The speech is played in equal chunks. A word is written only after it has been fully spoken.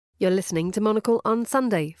You're listening to Monocle on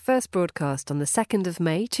Sunday, first broadcast on the 2nd of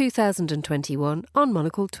May 2021 on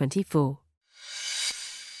Monocle 24.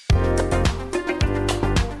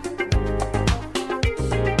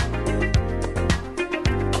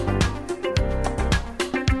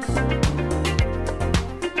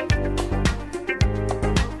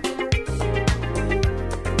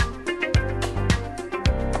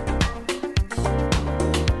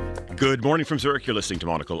 Good morning from Zurich. You're listening to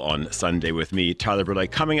Monocle on Sunday with me, Tyler Brûlé.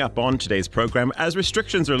 Coming up on today's programme, as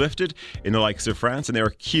restrictions are lifted in the likes of France and there are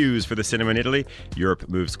queues for the cinema in Italy, Europe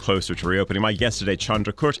moves closer to reopening. My guest today,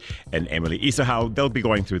 Chandra Kurt and Emily Isahau. They'll be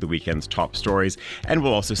going through the weekend's top stories. And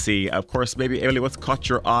we'll also see, of course, maybe, Emily, what's caught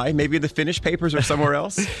your eye? Maybe in the Finnish papers or somewhere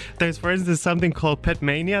else? There's, for instance, something called Pet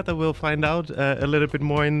Mania that we'll find out a little bit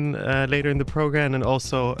more in later in the programme, and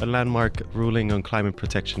also a landmark ruling on climate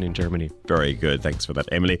protection in Germany. Very good. Thanks for that,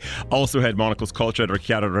 Emily. Also had Monocle's culture editor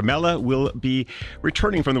Chiara Ramella will be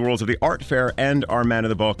returning from the worlds of the art fair, and our man in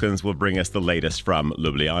the Balkans will bring us the latest from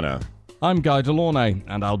Ljubljana. I'm Guy Delaunay,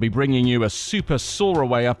 and I'll be bringing you a super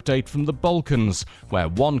soaraway update from the Balkans, where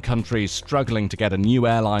one country is struggling to get a new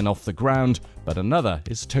airline off the ground, but another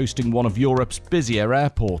is toasting one of Europe's busier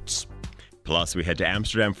airports. Plus, we head to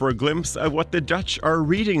Amsterdam for a glimpse of what the Dutch are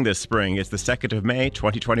reading this spring. It's the 2nd of May,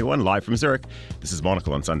 2021, live from Zurich. This is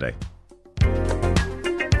Monocle on Sunday.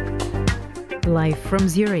 Live from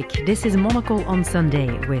Zurich, this is Monocle on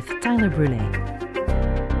Sunday with Tyler Brûlé.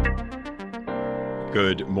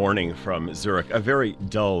 Good morning from Zurich. A very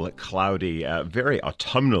dull, cloudy, very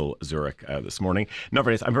autumnal Zurich this morning. Not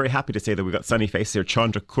very nice. I'm very happy to say that we've got sunny faces here.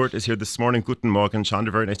 Chandra Kurt is here this morning. Guten Morgen,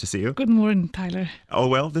 Chandra. Very nice to see you. Good morning, Tyler. Oh,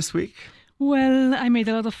 well, this week? Well, I made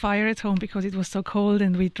a lot of fire at home because it was so cold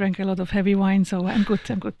and we drank a lot of heavy wine, so I'm good.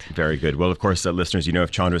 Very good. Well, of course, listeners, you know, if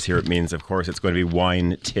Chandra's here, it means, of course, it's going to be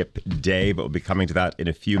Wine Tip Day, but we'll be coming to that in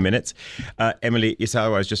a few minutes. Emily Isahau,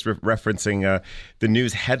 I was just referencing the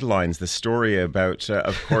news headlines, the story about,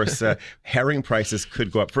 of course, herring prices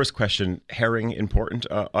could go up. First question, herring important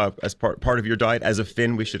as part of your diet? As a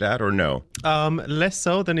Finn, we should add, or no? Less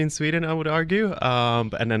so than in Sweden, I would argue.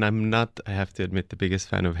 And then I'm not, I have to admit, the biggest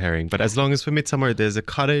fan of herring. But as long as for midsummer there's a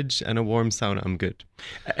cottage and a warm sauna, I'm good.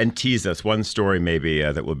 And tease us one story maybe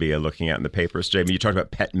that we'll be looking at in the papers. Jamie, you talked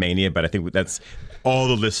about Pet Mania, but I think that's all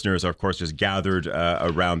the listeners are, of course, just gathered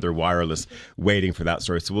around their wireless waiting for that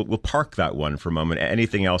story. So we'll park that one for a moment.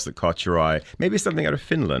 Anything else that caught your eye? Maybe something out of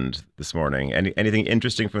Finland this morning. Anything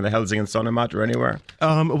interesting from the Helsingin Sanomat or anywhere?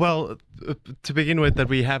 Well, to begin with, that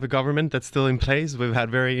we have a government that's still in place. We've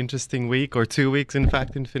had very interesting week, or 2 weeks, in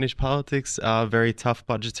fact, in Finnish politics. Very tough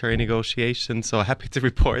budgetary negotiations. So happy to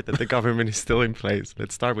report that the government is still in place.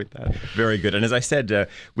 Let's start with that. Very good. And as I said,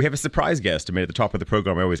 we have a surprise guest. I mean, at the top of the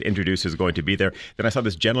program, I always introduce who's going to be there. Then I saw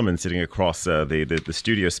this gentleman sitting across the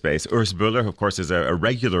studio space. Urs Böhler, of course, is a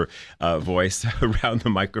regular voice around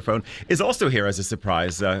the microphone, is also here as a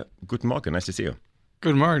surprise. Guten Morgen. Nice to see you.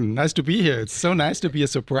 Good morning. Nice to be here. It's so nice to be a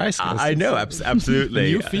surprise guest. I know,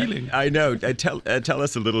 absolutely. New feeling. I know. Tell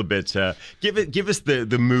us a little bit. Give us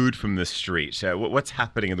the mood from the street. What's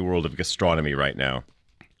happening in the world of gastronomy right now?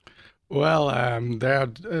 Well, there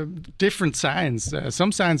are different signs.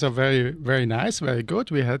 Some signs are very, very nice, very good.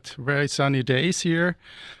 We had very sunny days here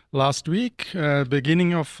last week,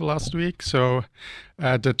 beginning of last week. So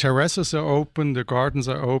the terraces are open, the gardens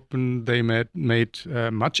are open. They made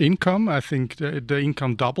much income. I think the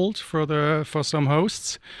income doubled for some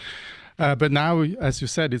hosts. But now, as you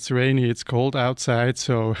said, it's rainy, it's cold outside,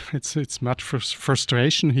 so it's much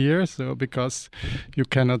frustration here. So because you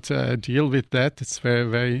cannot deal with that, it's very,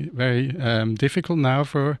 very, very difficult now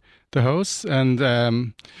for the hosts.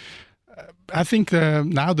 And I think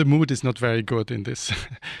now the mood is not very good in this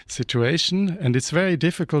situation, and it's very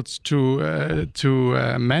difficult to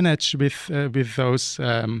manage with those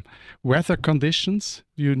weather conditions.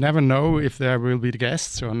 You never know if there will be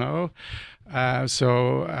guests or no.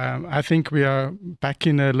 So I think we are back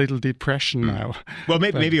in a little depression now. Well,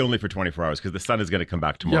 maybe only for 24 hours, because the sun is going to come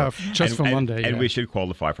back tomorrow. Yeah, just for one day. And we should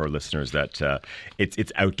qualify for our listeners that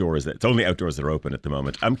it's outdoors. It's only outdoors that are open at the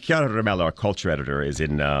moment. Chiara Ramella, our culture editor, is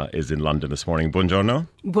in London this morning. Buongiorno.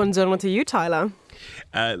 Buongiorno to you, Tyler.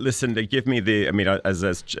 Listen, give me as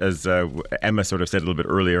Emma sort of said a little bit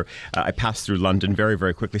earlier, I passed through London very,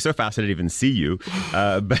 very quickly. So fast I didn't even see you.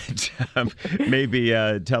 But maybe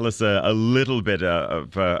tell us a little bit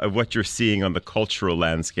of what you're seeing on the cultural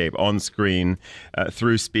landscape, on screen,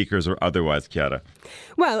 through speakers or otherwise, Chiara.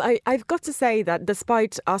 Well, I've got to say that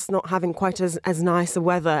despite us not having quite as nice a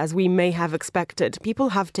weather as we may have expected, people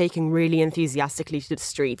have taken really enthusiastically to the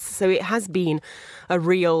streets. So it has been a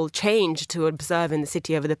real change to observe observe in the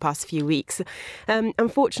city over the past few weeks.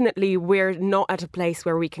 Unfortunately, we're not at a place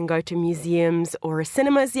where we can go to museums or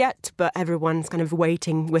cinemas yet, but everyone's kind of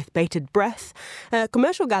waiting with bated breath.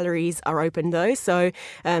 Commercial galleries are open though, so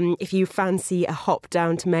if you fancy a hop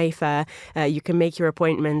down to Mayfair, you can make your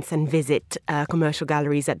appointments and visit commercial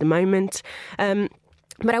galleries at the moment.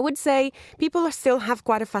 But I would say people still have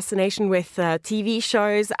quite a fascination with TV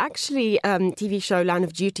shows. Actually, TV show Line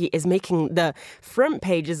of Duty is making the front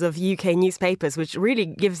pages of UK newspapers, which really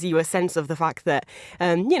gives you a sense of the fact that,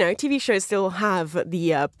 TV shows still have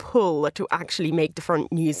the pull to actually make the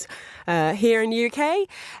front news here in the UK.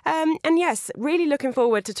 And yes, really looking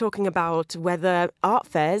forward to talking about whether art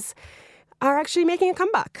fairs are actually making a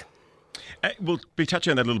comeback. We'll be touching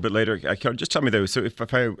on that a little bit later. Just tell me though, so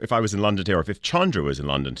if I was in London today, or if Chandra was in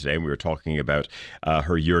London today, and we were talking about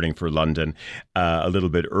her yearning for London a little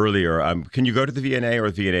bit earlier, can you go to the V&A, or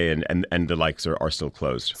the V&A and the likes are still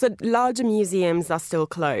closed? So larger museums are still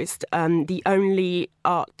closed. The only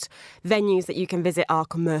art venues that you can visit are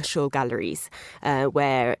commercial galleries,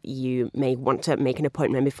 where you may want to make an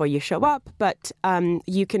appointment before you show up, but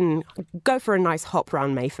you can go for a nice hop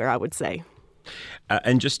around Mayfair, I would say.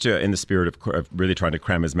 And just in the spirit of really trying to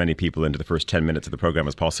cram as many people into the first 10 minutes of the programme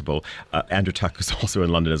as possible, Andrew Tuck is also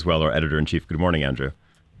in London as well, our editor-in-chief. Good morning, Andrew.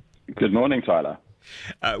 Good morning, Tyler.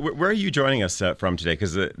 Where are you joining us from today?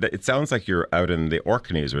 Because it sounds like you're out in the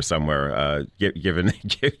Orkneys or somewhere, given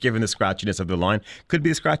the scratchiness of the line. Could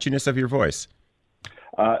be the scratchiness of your voice.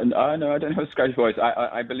 No, I don't have a scratchy voice.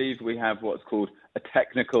 I believe we have what's called a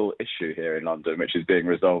technical issue here in London, which is being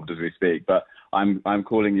resolved as we speak. But I'm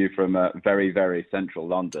calling you from very, very central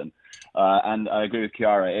London, and I agree with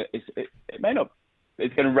Chiara. It may not.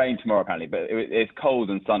 It's going to rain tomorrow apparently, but it's cold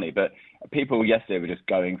and sunny. But people yesterday were just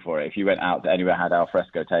going for it. If you went out to anywhere had al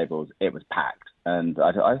fresco tables, it was packed, and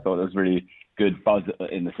I thought there was really good buzz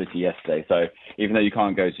in the city yesterday. So even though you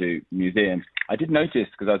can't go to museums, I did notice,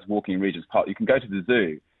 because I was walking in Regent's Park, you can go to the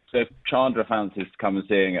zoo. So if Chandra fancies to come and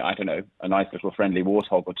seeing, I don't know, a nice little friendly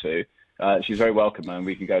warthog or two, she's very welcome, and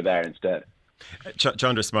we can go there instead.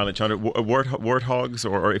 Chandra smiling. Chandra, warthogs,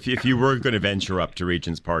 or if you were going to venture up to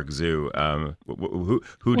Regent's Park Zoo,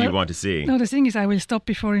 who do you want to see? No, the thing is, I will stop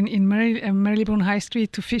before in Marylebone High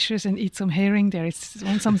Street to Fishers and eat some herring there. It's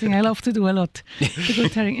something I love to do a lot, to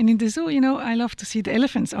good herring. And in the zoo, I love to see the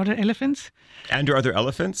elephants. Are there elephants? Andrew, are there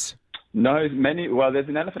elephants? No, many. Well, there's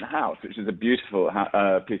an elephant house, which is a beautiful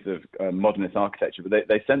piece of modernist architecture. But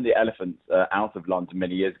they sent the elephants out of London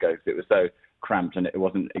many years ago because it was so cramped and it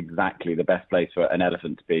wasn't exactly the best place for an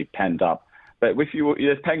elephant to be penned up. But if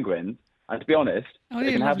there's penguins, and to be honest,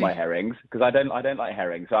 they can have my herrings, because I don't like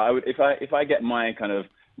herrings. So I would, if I get my kind of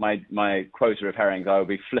my quota of herrings, I will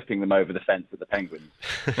be flipping them over the fence at the penguins.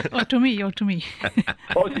 Or to me. Or to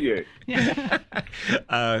you. Yeah.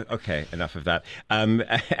 Okay, enough of that.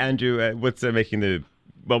 Andrew, what's making the...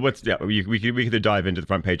 Well, we could either dive into the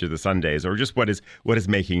front page of the Sundays, or just what is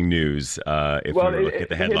making news if we were looking at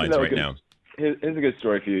the headlines right now. Here's a good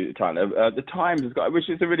story for you, Tyler. The Times has got, which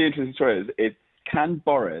is a really interesting story, is can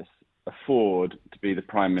Boris afford to be the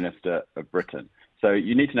Prime Minister of Britain? So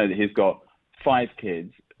you need to know that he's got 5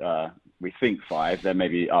 kids. We think 5. There may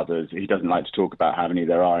be others. He doesn't like to talk about how many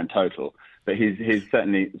there are in total, but he's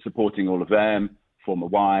certainly supporting all of them, former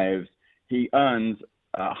wives. He earns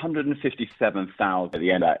 157,000 at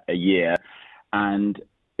the end of a year, and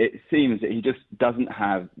it seems that he just doesn't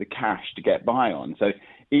have the cash to get by on. So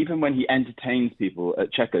even when he entertains people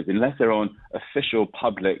at Chequers, unless they're on official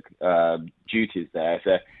public duties there,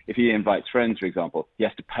 so if he invites friends, for example, he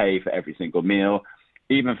has to pay for every single meal.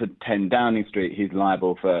 Even for 10 Downing Street, he's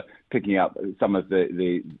liable for picking up some of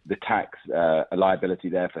the tax liability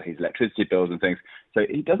there for his electricity bills and things. So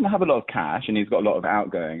he doesn't have a lot of cash, and he's got a lot of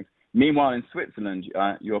outgoings. Meanwhile, in Switzerland,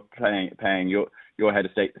 you're paying your head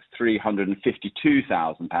of state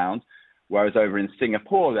 £352,000, whereas over in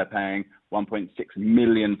Singapore, they're paying £1.6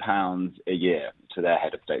 million a year to their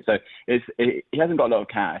head of state. So he hasn't got a lot of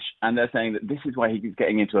cash, and they're saying that this is why he's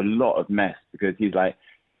getting into a lot of mess, because he's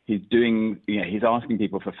asking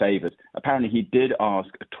people for favours. Apparently, he did ask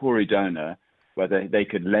a Tory donor whether they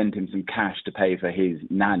could lend him some cash to pay for his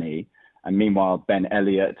nanny. And meanwhile, Ben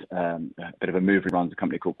Elliott, a bit of a mover, runs a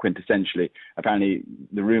company called Quintessentially. Apparently,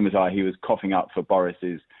 the rumours are he was coughing up for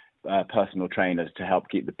Boris's personal trainers to help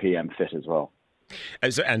keep the PM fit as well.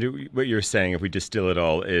 So, Andrew, what you're saying, if we distill it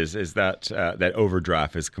all, is that that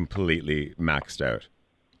overdraft is completely maxed out.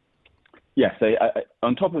 Yes. So,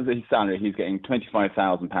 on top of his salary, he's getting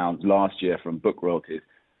 £25,000 last year from book royalties.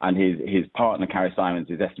 And his partner, Carrie Simons,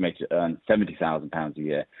 is estimated to earn £70,000 a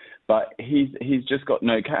year. But he's just got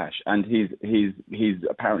no cash, and he's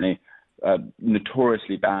apparently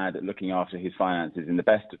notoriously bad at looking after his finances in the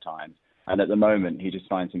best of times. And at the moment, he just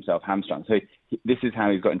finds himself hamstrung. So this is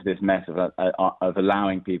how he's got into this mess of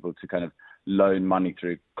allowing people to kind of loan money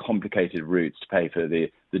through complicated routes to pay for the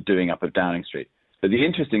doing up of Downing Street. But the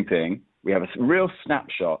interesting thing, we have a real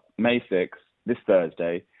snapshot, May 6th, this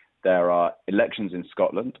Thursday. There are elections in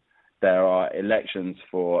Scotland. There are elections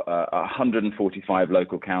for 145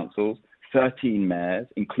 local councils, 13 mayors,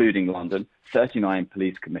 including London, 39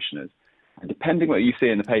 police commissioners. And depending what you see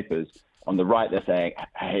in the papers, on the right they're saying,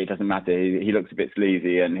 hey, it doesn't matter, he looks a bit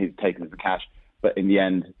sleazy and he's taken some cash. But in the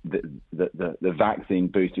end, the vaccine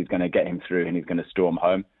boost is going to get him through and he's going to storm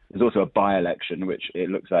home. There's also a by-election, which it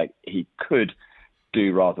looks like he could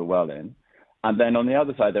do rather well in. And then on the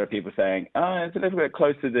other side, there are people saying, it's a little bit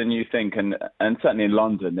closer than you think. And certainly in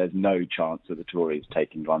London, there's no chance of the Tories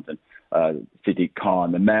taking London. Sadiq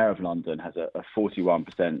Khan, the mayor of London, has a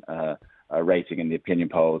 41% rating in the opinion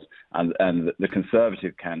polls. And the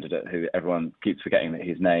Conservative candidate, who everyone keeps forgetting that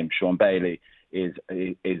his name, Sean Bailey, is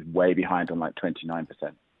way behind on like 29%.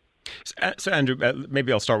 So Andrew,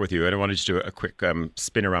 maybe I'll start with you. And I wanted to do a quick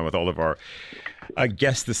spin around with all of our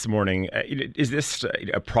guests this morning. Is this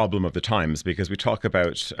a problem of the times? Because we talk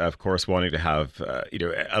about, of course, wanting to have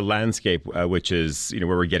a landscape which is where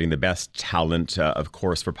we're getting the best talent, of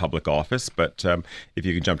course, for public office. But if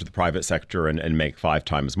you can jump to the private sector and make 5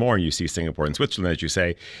 times more, and you see Singapore and Switzerland, as you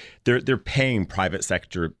say, they're paying private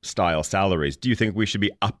sector style salaries. Do you think we should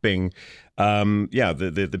be upping,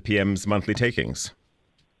 the PM's monthly takings?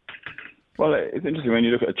 Well, it's interesting when you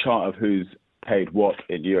look at a chart of who's paid what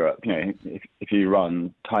in Europe. If you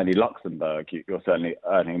run tiny Luxembourg, you're certainly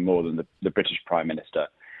earning more than the British Prime Minister.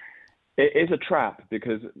 It is a trap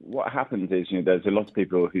because what happens is, there's a lot of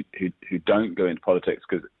people who don't go into politics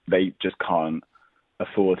because they just can't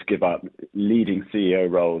afford to give up leading CEO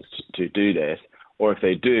roles to do this. Or if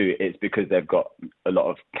they do, it's because they've got a lot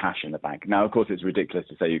of cash in the bank. Now, of course, it's ridiculous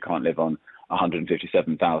to say you can't live on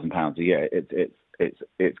 £157,000 a year.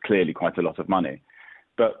 It's clearly quite a lot of money.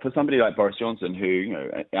 But for somebody like Boris Johnson, who,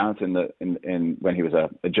 out in when he was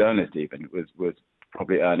a journalist even, was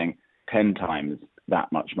probably earning 10 times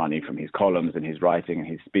that much money from his columns and his writing and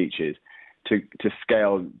his speeches, to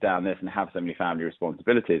scale down this and have so many family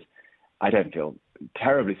responsibilities, I don't feel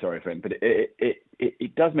terribly sorry for him. But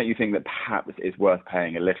it does make you think that perhaps it's worth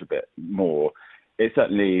paying a little bit more. It's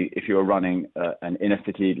certainly, if you're running an inner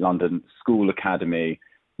city London school academy,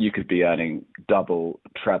 you could be earning double,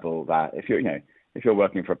 treble that. If you're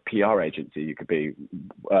working for a PR agency, you could be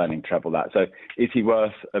earning treble that. So is he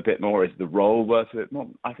worth a bit more? Is the role worth a bit more?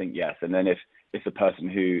 I think yes. And then if the person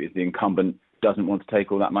who is the incumbent doesn't want to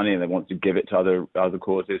take all that money and they want to give it to other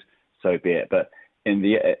causes, so be it. But in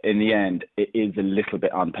the end, it is a little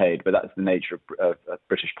bit unpaid. But that's the nature of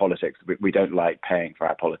British politics. We don't like paying for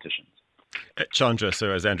our politicians. Chandra,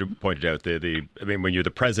 so as Andrew pointed out, when you're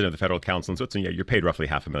the president of the Federal Council in Switzerland, you're paid roughly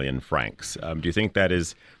 £500,000 francs. Do you think that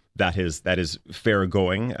is fair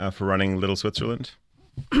going for running Little Switzerland?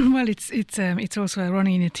 Well, it's also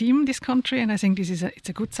running in a team, this country, and I think it's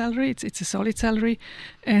a good salary. It's a solid salary,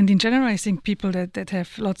 and in general, I think people that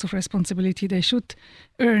have lots of responsibility, they should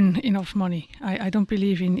earn enough money. I don't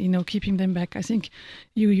believe in keeping them back. I think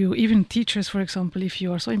you even teachers, for example, if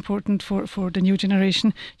you are so important for the new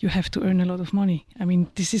generation, you have to earn a lot of money. I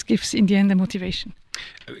mean, gives in the end a motivation.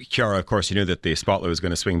 Chiara, of course, you know that the spotlight was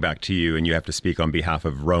going to swing back to you, and you have to speak on behalf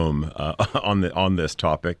of Rome on this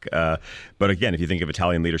topic. But again, if you think of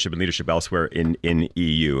Italian leadership and leadership elsewhere in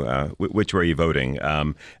EU, which way are you voting?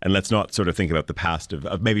 And let's not sort of think about the past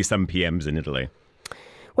of maybe some PMs in Italy.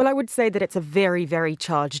 Well, I would say that it's a very, very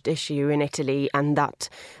charged issue in Italy, and that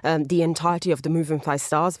the entirety of the Movement 5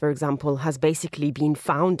 Stars, for example, has basically been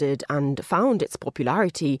founded and found its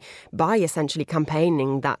popularity by essentially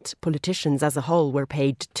campaigning that politicians as a whole were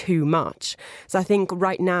paid too much. So I think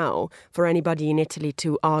right now, for anybody in Italy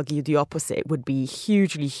to argue the opposite would be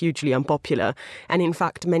hugely, hugely unpopular. And in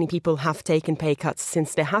fact, many people have taken pay cuts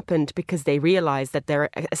since they happened because they realised that their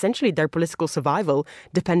political survival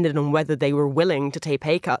depended on whether they were willing to take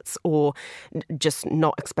pay cuts or just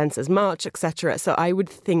not expense as much, etc. So I would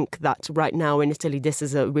think that right now in Italy, this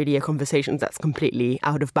is really a conversation that's completely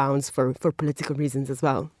out of bounds for political reasons as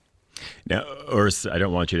well. Now, Urs, I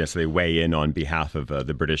don't want you to necessarily weigh in on behalf of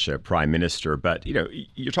the British Prime Minister, but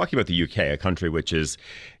you're talking about the UK, a country which is,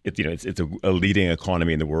 it's a leading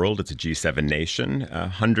economy in the world. It's a G7 nation.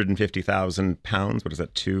 £150,000. What is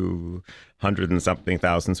that? 200 and something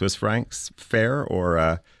thousand Swiss francs. Fair,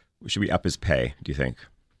 or should we up his pay? Do you think?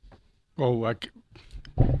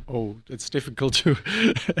 It's difficult to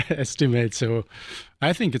estimate. So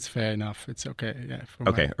I think it's fair enough. It's okay. Yeah.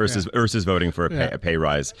 Okay. Ursa's voting for a pay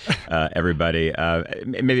rise. Everybody.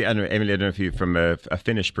 Maybe I don't know, Emily. I don't know if you, from a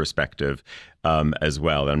Finnish perspective, as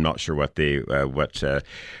well. I'm not sure what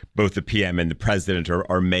both the PM and the president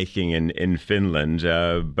are making in Finland.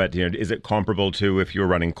 But is it comparable to if you were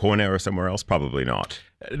running Kone or somewhere else? Probably not.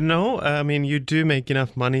 No, I mean, you do make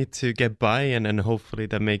enough money to get by, and hopefully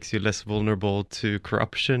that makes you less vulnerable to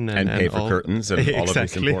corruption. And pay for curtains and all of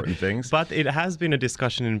these important things. But it has been a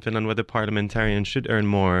discussion in Finland whether parliamentarians should earn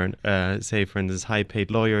more. Say, for instance,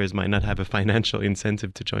 high-paid lawyers might not have a financial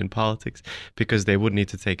incentive to join politics because they would need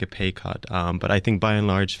to take a pay cut. But I think by and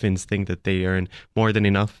large, Finns think that they earn more than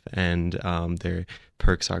enough, and their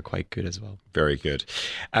perks are quite good as well. Very good.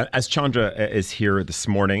 As Chandra is here this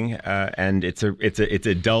morning, and it's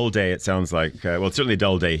a dull day. It sounds like it's certainly a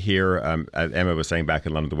dull day here. As Emma was saying back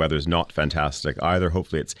in London, the weather is not fantastic either.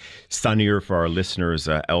 Hopefully, it's sunnier for our listeners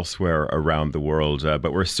elsewhere around the world.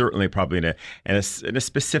 But we're certainly probably in a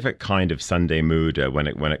specific kind of Sunday mood when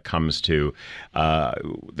it comes to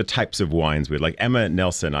the types of wines we like. Emma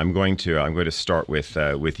Nelson, I'm going to start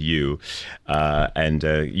with you, and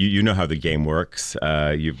you know how the game works.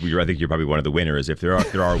 I think you're probably one of the winners if there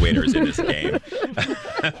are winners in this game.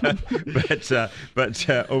 but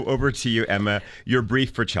over to you, Emma. Your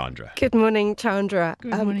brief for Chandra. Good morning, Chandra.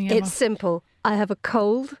 Good morning, Emma. It's simple. I have a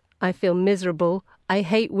cold. I feel miserable. I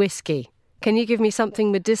hate whiskey. Can you give me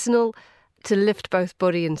something medicinal to lift both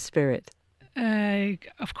body and spirit?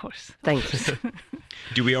 Of course. Thanks.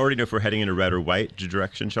 Do we already know if we're heading in a red or white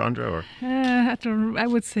direction, Chandra? Or I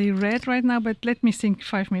would say red right now, but let me think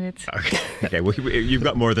 5 minutes. Okay. Well, you've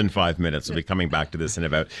got more than 5 minutes. We'll be coming back to this in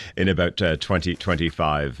about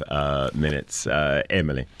 25 minutes.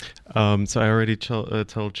 Emily. So I already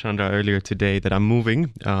told Chandra earlier today that I'm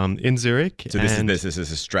moving in Zurich. So this is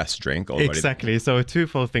a stress drink already. Exactly. So a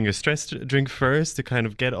twofold thing: a stress drink first to kind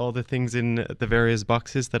of get all the things in the various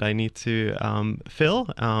boxes that I need to fill,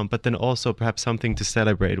 but then also perhaps something to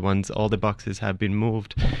celebrate once all the boxes have been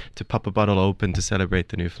moved, to pop a bottle open to celebrate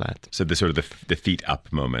the new flat. So the sort of the feet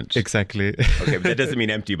up moment. Exactly. Okay, but that doesn't mean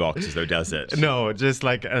empty boxes, though, does it? No, just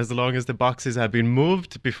like as long as the boxes have been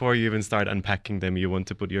moved, before you even start unpacking them, you want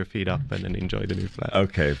to put your feet up and then enjoy the new flat.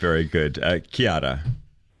 Okay, very good. Chiara.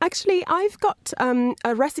 Actually, I've got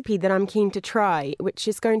a recipe that I'm keen to try, which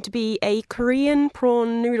is going to be a Korean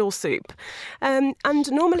prawn noodle soup. And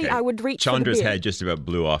normally I would reach for the Chandra's beer. head just about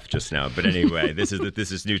blew off just now. But anyway, this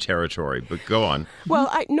is new territory. But go on.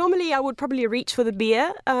 Well, normally I would probably reach for the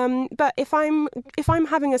beer. But if I'm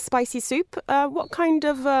having a spicy soup, what kind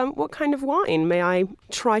of wine may I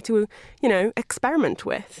try to experiment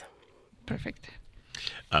with? Perfect.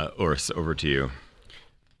 Urs, over to you.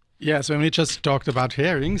 Yeah, so we just talked about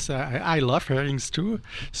herrings. I love herrings too.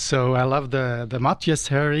 So I love the Matthias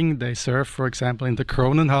herring. They serve, for example, in the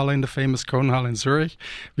Kronenhalle, in the famous Kronenhalle in Zurich,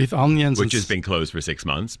 with onions. Which has been closed for 6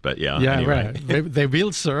 months, but yeah. Yeah, anyway. right. They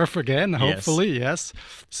will serve again, hopefully, yes.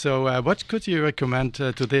 So what could you recommend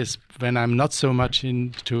to this when I'm not so much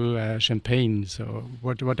into champagne? So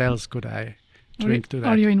what else could I drink to that?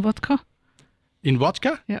 Are you in vodka? In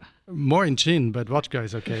vodka? Yeah. More in gin, but vodka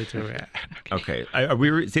is okay too. Yeah. Okay.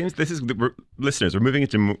 Seems this is listeners. We're moving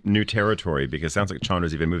into new territory because it sounds like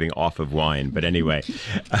Chandra's even moving off of wine. But anyway,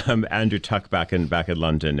 Andrew Tuck back in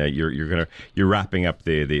London. You're wrapping up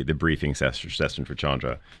the briefing session for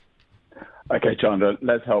Chandra. Okay, Chandra.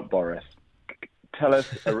 Let's help Boris. Tell us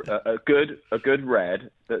a good red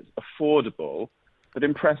that's affordable but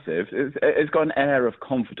impressive. It's got an air of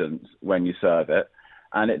confidence when you serve it.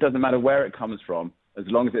 And it doesn't matter where it comes from, as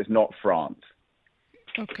long as it's not France.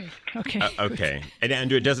 Okay. Okay. And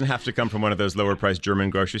Andrew, it doesn't have to come from one of those lower-priced German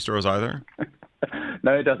grocery stores either?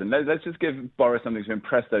 No, it doesn't. Let's just give Boris something to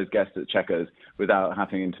impress those guests at Checkers without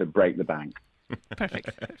having to break the bank.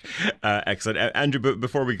 Perfect. Excellent. Andrew, but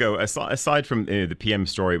before we go, aside from the PM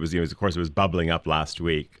story, it was bubbling up last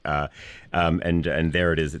week, and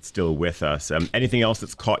there it is. It's still with us. Anything else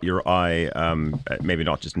that's caught your eye, maybe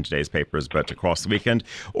not just in today's papers, but across the weekend,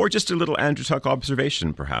 or just a little Andrew Tuck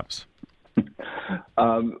observation, perhaps?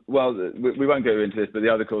 Well, we won't go into this, but the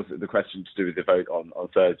other the question to do with the vote on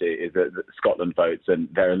Thursday is that Scotland votes, and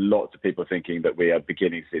there are lots of people thinking that we are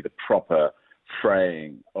beginning to see the proper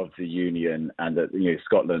fraying of the union, and that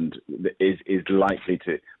Scotland is likely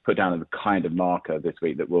to put down the kind of marker this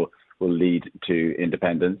week that will lead to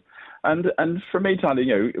independence. And for me,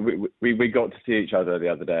 Tyler, we got to see each other the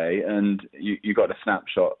other day, and you got a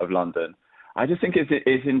snapshot of London. I just think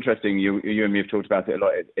it's interesting. You and me have talked about it a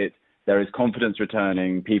lot. There is confidence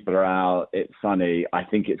returning. People are out. It's sunny. I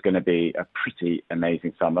think it's going to be a pretty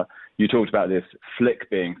amazing summer. You talked about this flick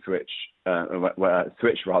being switched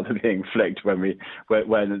rather being flicked when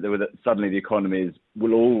suddenly the economies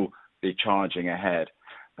will all be charging ahead.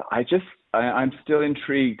 But I'm still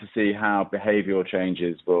intrigued to see how behavioural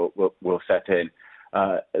changes will set in.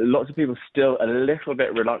 Lots of people still a little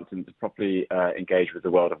bit reluctant to properly engage with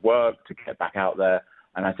the world of work, to get back out there,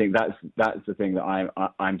 and I think that's the thing that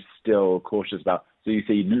I'm still cautious about. So you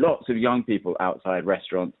see lots of young people outside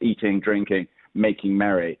restaurants eating, drinking, making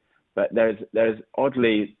merry, but there's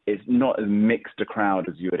oddly, it's not as mixed a crowd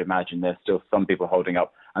as you would imagine. There's still some people holding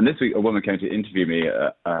up. And this week, a woman came to interview me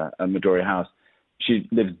at Midori House. She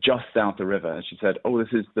lives just south of the river, and she said, "Oh,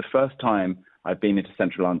 this is the first time I've been into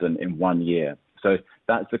central London in 1 year." So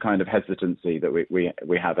that's the kind of hesitancy that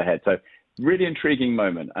we have ahead. So really intriguing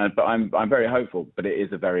moment, but I'm very hopeful. But it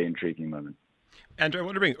is a very intriguing moment. Andrew, I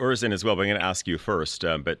want to bring Urs in as well, but I'm going to ask you first.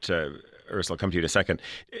 But Urs, I'll come to you in a second.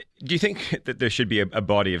 Do you think that there should be a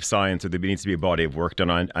body of science, or there needs to be a body of work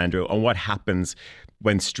done, Andrew, on what happens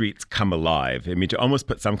when streets come alive? I mean, to almost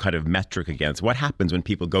put some kind of metric against what happens when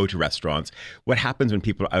people go to restaurants, what happens when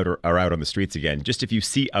people are out on the streets again. Just if you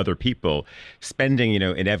see other people, spending,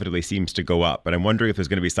 inevitably seems to go up. But I'm wondering if there's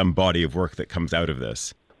going to be some body of work that comes out of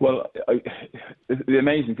this. Well, the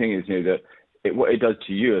amazing thing is, that what it does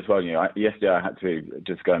to you as well. Yesterday I had to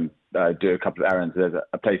just go and do a couple of errands. There's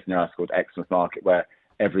a place near us called Exmouth Market where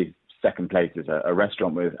every second place is a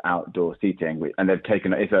restaurant with outdoor seating, and they've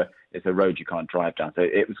taken it's a road you can't drive down. So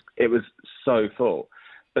it was so full.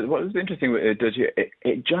 But what was interesting,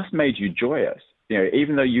 it just made you joyous.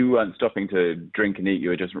 Even though you weren't stopping to drink and eat, you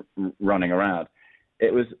were just running around.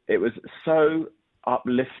 It was so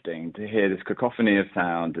uplifting to hear this cacophony of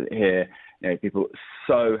sound, to hear people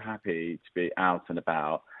so happy to be out and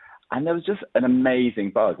about. And there was just an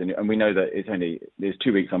amazing buzz. And we know that there's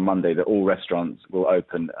 2 weeks on Monday that all restaurants will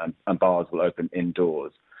open and bars will open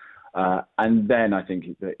indoors. And then I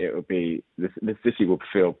think that it will be, the city will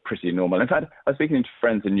feel pretty normal. In fact, I was speaking to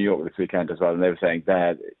friends in New York this weekend as well, and they were saying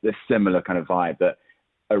there's similar kind of vibe, that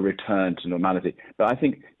a return to normality. But I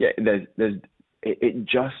think, it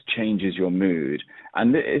just changes your mood.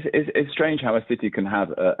 And it's strange how a city can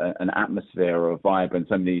have an atmosphere or a vibe when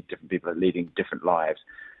so many different people are leading different lives.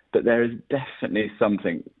 But there is definitely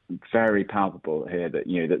something very palpable here that,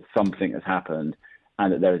 that something has happened,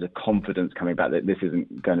 and that there is a confidence coming back that this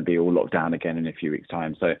isn't going to be all locked down again in a few weeks'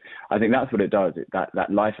 time. So I think that's what it does.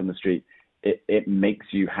 That life on the street, it makes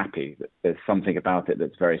you happy. There's something about it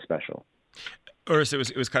that's very special. Urs,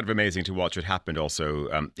 it was kind of amazing to watch what happened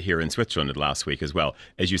also here in Switzerland last week as well.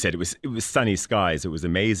 As you said, it was sunny skies. It was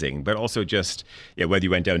amazing. But also just, whether you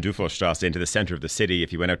went down Dufourstrasse into the centre of the city,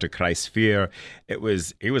 if you went out to Kreis 4, it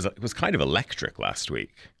was kind of electric last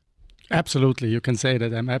week. Absolutely. You can say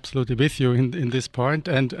that. I'm absolutely with you in this point.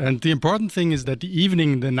 And the important thing is that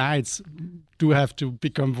the nights do have to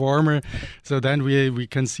become warmer. So then we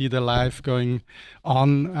can see the life going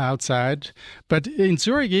on outside. But in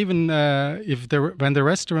Zurich, even when the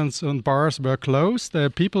restaurants and bars were closed,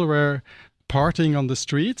 people were partying on the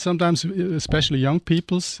street, sometimes especially young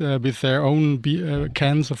peoples with their own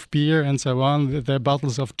cans of beer and so on, their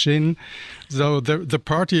bottles of gin. So the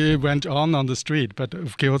party went on the street, but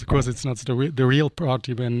of course it's not the real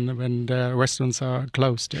party when the restaurants are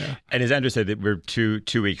closed. Yeah. And as Andrew said, that we're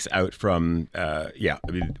two weeks out from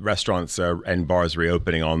restaurants and bars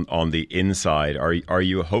reopening on the inside. Are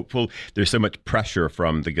you hopeful? There's so much pressure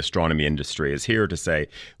from the gastronomy industry is here to say,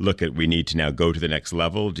 look, we need to now go to the next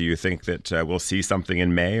level. Do you think that we'll see something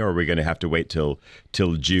in May, or are we going to have to wait till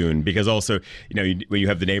June? Because also, when you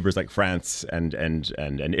have the neighbours like France and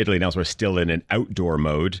Italy and elsewhere still in an outdoor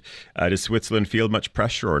mode, does Switzerland feel much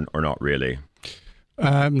pressure or not really?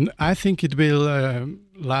 I think it will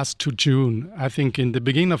last to June. I think in the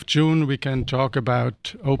beginning of June we can talk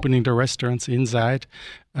about opening the restaurants inside,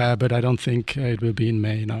 but I don't think it will be in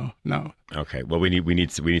May. No. Okay. Well, we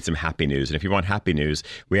need some happy news, and if you want happy news,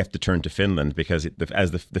 we have to turn to Finland, because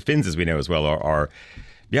the Finns, as we know as well, are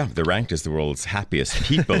they're ranked as the world's happiest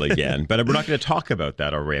people again. But we're not going to talk about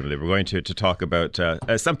that, are we, Emily? We're going to talk about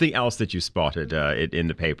something else that you spotted in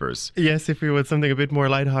the papers. Yes, if we want something a bit more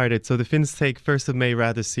lighthearted. So the Finns take 1st of May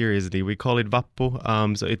rather seriously. We call it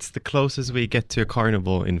Vappu. So it's the closest we get to a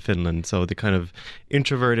carnival in Finland. So the kind of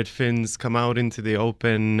introverted Finns come out into the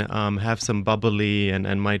open, have some bubbly,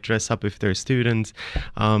 and might dress up if they're students.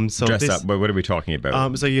 Dress up? What are we talking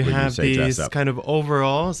about? So you have these kind of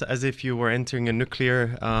overalls as if you were entering a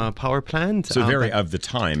nuclear power plant. So very of the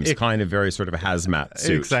times, kind of very sort of a hazmat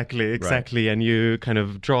suit. Exactly. Right. And you kind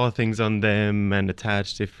of draw things on them and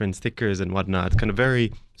attach different stickers and whatnot. Kind of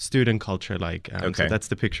very student culture like. Okay. So that's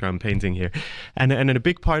the picture I'm painting here. And a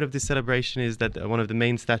big part of this celebration is that one of the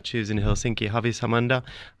main statues in Helsinki, Havisamanda,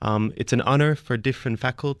 it's an honor for different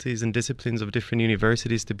faculties and disciplines of different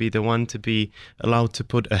universities to be the one to be allowed to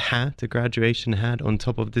put a graduation hat on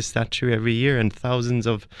top of this statue every year, and thousands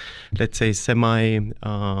of, let's say,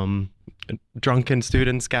 drunken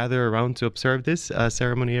students gather around to observe this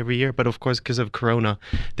ceremony every year. But of course, because of Corona,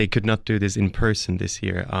 they could not do this in person this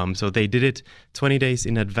year. So they did it 20 days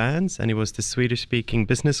in advance, and it was the Swedish-speaking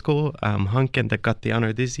business school, Hanken, that got the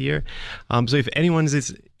honor this year. So if anyone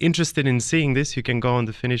is interested in seeing this, you can go on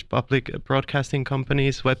the Finnish Public Broadcasting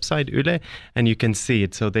Company's website, Yle, and you can see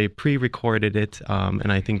it. So they pre-recorded it,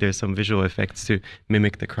 and I think there's some visual effects to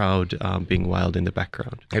mimic the crowd being wild in the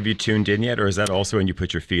background. Have you tuned in yet, or is that also when you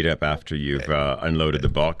put your feet up after you've unloaded the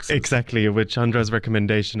box? Exactly. With Chandra's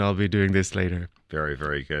recommendation, I'll be doing this later. Very,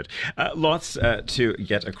 very good. Lots to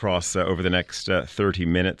get across over the next 30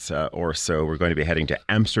 minutes or so. We're going to be heading to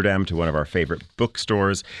Amsterdam to one of our favorite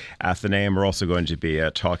bookstores, Atheneum. We're also going to be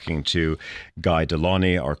talking to Guy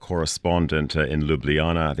Delany, our correspondent in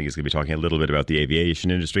Ljubljana. I think he's going to be talking a little bit about the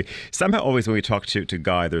aviation industry. Somehow, always when we talk to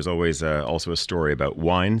Guy, there's always also a story about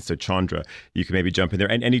wine. So, Chandra, you can maybe jump in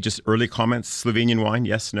there. And any just early comments? Slovenian wine?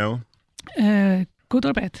 Yes, no? Good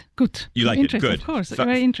or bad? Good. You like it? Good. Of course.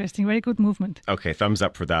 Very interesting. Very good movement. Okay, thumbs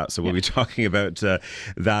up for that. So we'll be talking about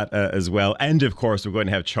that as well. And of course, we're going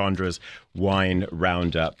to have Chandra's wine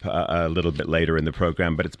roundup a little bit later in the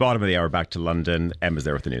programme. But it's bottom of the hour, back to London. Emma's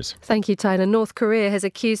there with the news. Thank you, Tyler. North Korea has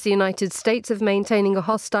accused the United States of maintaining a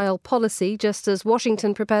hostile policy just as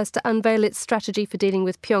Washington prepares to unveil its strategy for dealing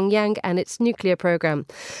with Pyongyang and its nuclear programme.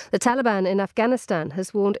 The Taliban in Afghanistan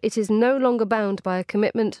has warned it is no longer bound by a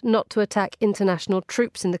commitment not to attack international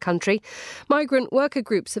troops in the country. Migrant worker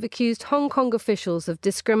groups have accused Hong Kong officials of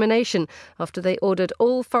discrimination after they ordered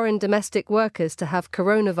all foreign domestic workers to have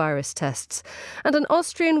coronavirus tests. And an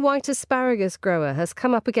Austrian white asparagus grower has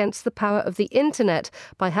come up against the power of the internet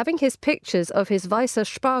by having his pictures of his Weisser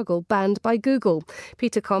Spargel banned by Google.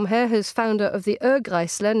 Peter Komher, who's founder of the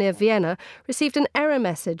Urgreisler near Vienna, received an error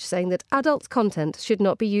message saying that adult content should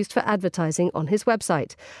not be used for advertising on his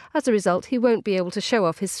website. As a result, he won't be able to show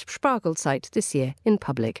off his Spargel site this year in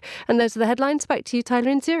public. And those are the headlines. Back to you, Tyler,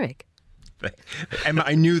 in Zurich. Emma,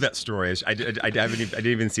 I knew that story. I didn't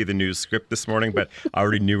even see the news script this morning, but I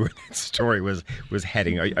already knew where that story was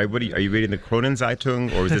heading. Are you reading the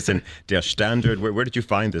Kronenzeitung, or is this in Der Standard? Where did you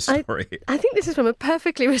find this story? I think this is from a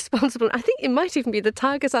perfectly responsible... I think it might even be the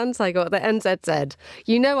Tagesanzeiger or the NZZ.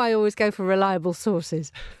 You know I always go for reliable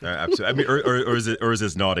sources. Absolutely. I mean, or is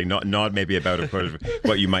this nodding? Not maybe about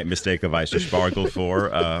what you might mistake a Weisser Spargel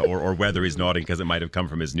for, or whether he's nodding because it might have come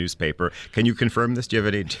from his newspaper. Can you confirm this? Do you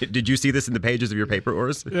have any? Did you see this in the pages of your paper,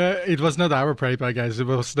 Urs? It was not our paper, guys. It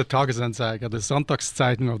was the Tagesanzeiger, the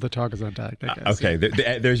Sonntagszeitung of the Tagesanzeiger. Okay,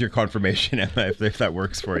 there's your confirmation, Emma, if that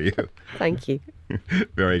works for you. Thank you.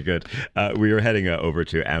 Very good. We are heading over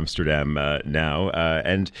to Amsterdam now,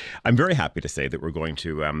 and I'm very happy to say that we're going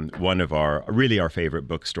to one of our favorite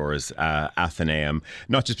bookstores, Atheneum,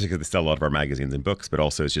 not just because they sell a lot of our magazines and books, but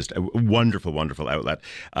also it's just a wonderful, wonderful outlet.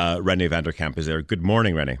 René van der Kamp is there. Good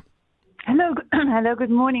morning, René. Hello,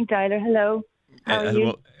 good morning, Tyler. Hello. How are you?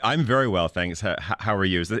 Well, I'm very well, thanks. How are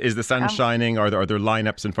you? Is the sun shining? Are there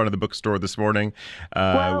lineups in front of the bookstore this morning?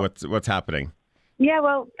 What's happening? Yeah,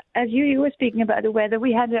 well, as you were speaking about the weather,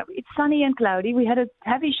 it's sunny and cloudy. We had a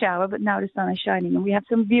heavy shower, but now the sun is shining and we have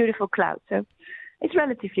some beautiful clouds. So it's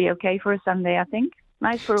relatively okay for a Sunday, I think.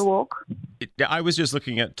 Nice for a walk. I was just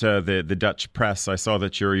looking at the Dutch press. I saw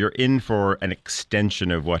that you're in for an extension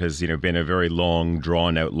of what has been a very long,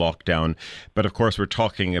 drawn-out lockdown. But of course, we're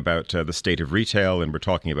talking about the state of retail, and we're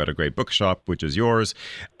talking about a great bookshop, which is yours.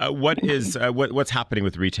 What's happening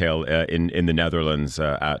with retail in the Netherlands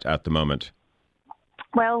at the moment?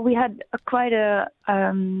 Well, we had quite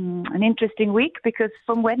an interesting week because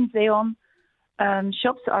from Wednesday on,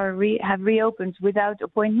 shops have reopened without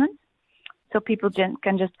appointment. So people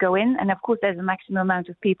can just go in. And of course, there's a maximum amount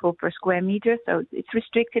of people per square meter. So it's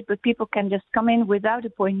restricted, but people can just come in without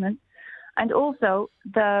appointment. And also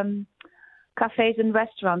the cafes and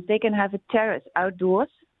restaurants, they can have a terrace outdoors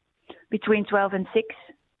between 12 and 6.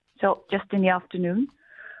 So just in the afternoon.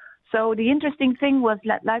 So the interesting thing was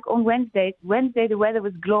like on Wednesday the weather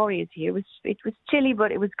was glorious here. It was chilly,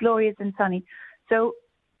 but it was glorious and sunny. So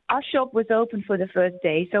our shop was open for the first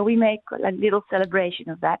day. So we make a little celebration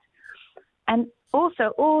of that. And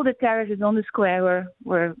also, all the terraces on the square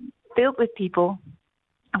were filled with people.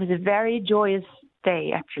 It was a very joyous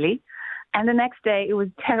day, actually. And the next day, it was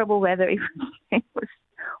terrible weather. It was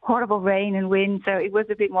horrible rain and wind, so it was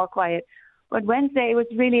a bit more quiet. But Wednesday, it was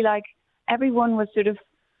really like everyone was sort of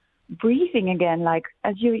breathing again. Like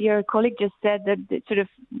as your colleague just said, that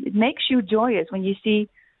it makes you joyous when you see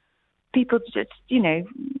people just,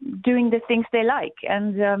 doing the things they like.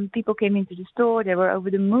 And people came into the store. They were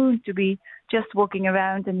over the moon to be just walking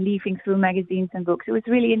around and leafing through magazines and books. It was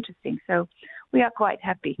really interesting. So we are quite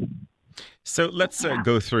happy. So let's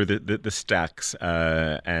go through the stacks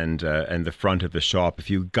and the front of the shop. If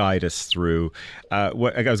you guide us through,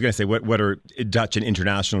 what I was going to say, what are Dutch and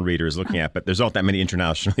international readers looking at? But there's not that many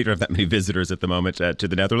international. You don't have that many visitors at the moment to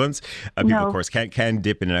the Netherlands. People, of course, can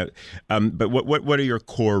dip in and out. But what are your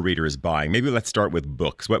core readers buying? Maybe let's start with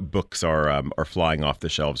books. What books are flying off the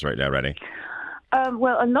shelves right now, Rennie?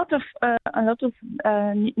 Well, a lot of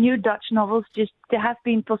new Dutch novels had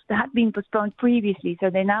been postponed previously, so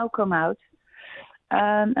they now come out.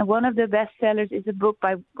 And one of the bestsellers is a book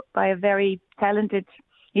by a very talented.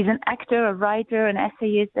 He's an actor, a writer, an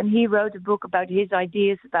essayist, and he wrote a book about his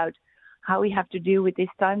ideas about how we have to deal with this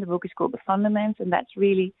time. The book is called The Fundaments, and that's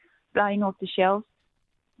really flying off the shelves.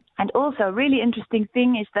 And also, a really interesting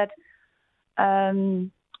thing is that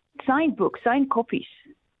signed books, signed copies,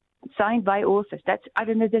 signed by authors. I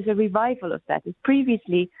don't know. There's a revival of that.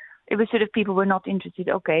 Previously, it was people were not interested.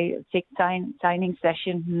 Okay, signing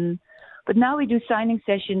session. But now we do signing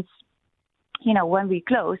sessions, when we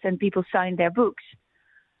close and people sign their books,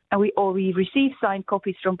 and we receive signed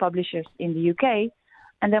copies from publishers in the UK,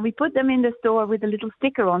 and then we put them in the store with a little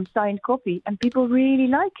sticker on signed copy, and people really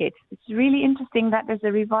like it. It's really interesting that there's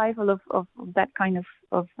a revival of that kind of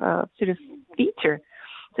feature.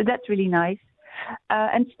 So that's really nice.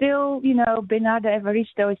 And still, Bernardo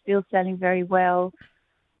Evaristo is still selling very well.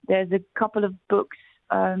 There's a couple of books.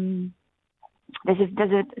 There's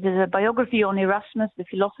a biography on Erasmus, the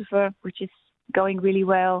philosopher, which is going really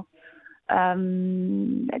well. A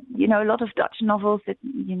lot of Dutch novels that,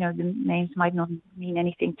 the names might not mean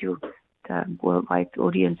anything to the worldwide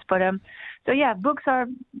audience. But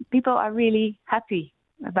people are really happy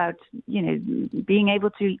about, being able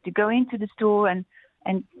to go into the store and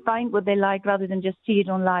find what they like rather than just see it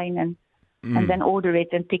online and then order it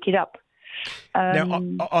and pick it up. Now,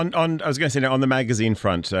 I was going to say, now on the magazine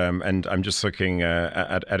front, and I'm just looking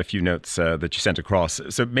at a few notes that you sent across.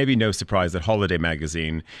 So maybe no surprise that Holiday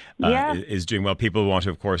magazine is doing well. People want to,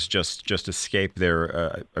 of course, just escape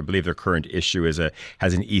their. I believe their current issue has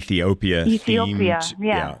an Ethiopia theme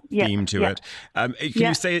to it. Can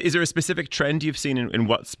you say, is there a specific trend you've seen in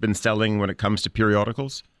what's been selling when it comes to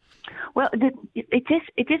periodicals? Well, it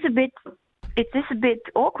is a bit. It's just a bit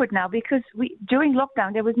awkward now because during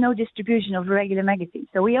lockdown there was no distribution of regular magazines,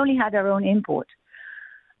 so we only had our own import.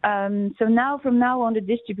 So now from now on, the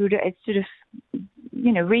distributor is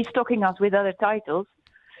restocking us with other titles.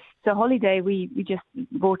 So Holiday we just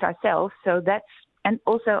bought ourselves. So that's, and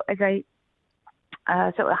also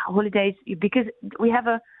Holidays, because we have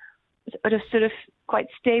a sort of quite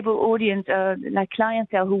stable audience, like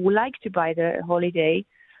clientele who would like to buy the Holiday.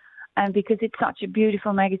 And because it's such a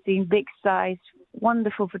beautiful magazine, big size,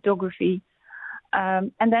 wonderful photography.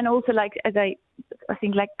 And then also I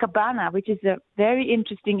think Cabana, which is a very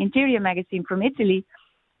interesting interior magazine from Italy.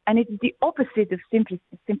 And it's the opposite of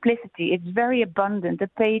simplicity. It's very abundant. The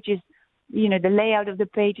pages, the layout of the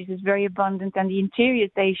pages is very abundant. And the interiors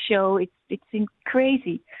they show, it's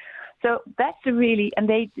crazy. So that's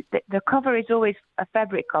the cover is always a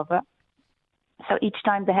fabric cover. So each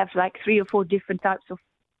time they have 3 or 4 different types of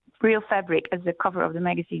real fabric as the cover of the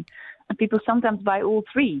magazine, and people sometimes buy all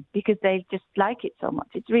 3 because they just like it so much.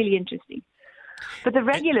 It's really interesting. But the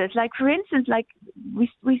regulars, for instance,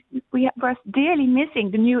 we were dearly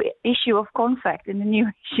missing the new issue of Confact and the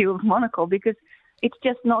new issue of Monocle because it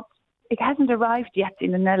hasn't arrived yet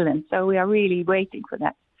in the Netherlands. So we are really waiting for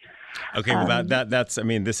that. Okay, well, that's,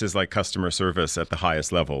 this is like customer service at the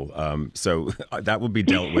highest level. So that will be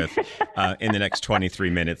dealt with in the next 23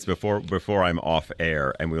 minutes before I'm off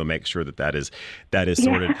air, and we'll make sure that is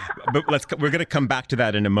sorted. Yeah. But we're going to come back to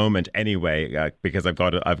that in a moment anyway, because I've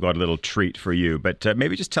got a little treat for you. But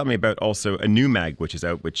maybe just tell me about also a new mag which is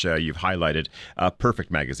out, which you've highlighted,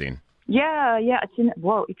 Perfect magazine. Yeah. It's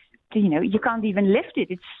you can't even lift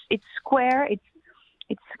it. It's square.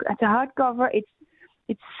 It's a hardcover.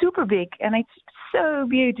 It's super big and it's so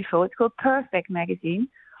beautiful. It's called Perfect magazine,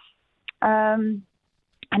 and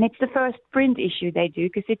it's the first print issue they do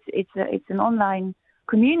because it's an online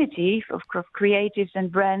community of creatives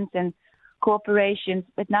and brands and corporations.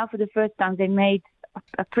 But now for the first time they made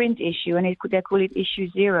a print issue, and they call it issue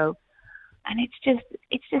 0. And it's just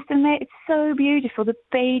amazing. It's so beautiful. The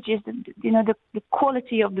pages, the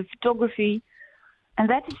quality of the photography, and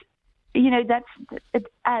that is. It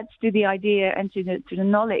adds to the idea and to the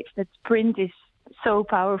knowledge that print is so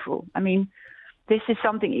powerful. this is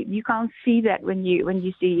something you can't see that when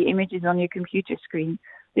you see images on your computer screen.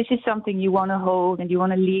 This is something you want to hold and you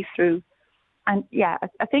want to leaf through. And yeah,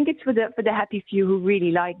 I think it's for the happy few who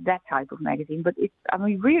really like that type of magazine. But we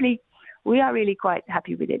are really quite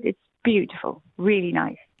happy with it. It's beautiful, really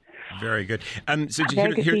nice. Very good. So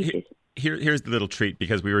here's the little treat,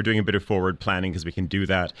 because we were doing a bit of forward planning because we can do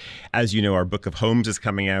that. As you know, our book of Homes is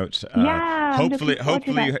coming out. Hopefully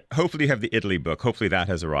you have the Italy book. Hopefully that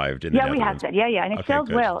has arrived in the Netherlands. We have that. Yeah, and it sells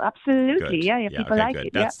well. Absolutely. Good. Yeah, people like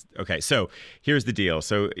it. That's okay. So here's the deal.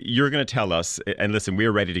 So you're going to tell us, and listen,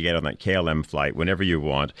 we're ready to get on that KLM flight whenever you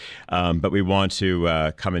want. But we want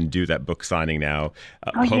to come and do that book signing now.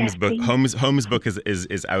 Homes book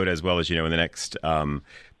is out as well, as you know, in the next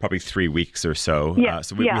probably 3 weeks or so.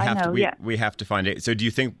 So we have to find it. So do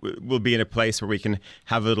you think we'll be in a place where we can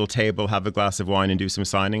have a little table, have a glass of wine, and do some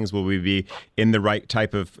signings? Will we be in the right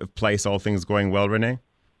type of place, all things going well, Renee?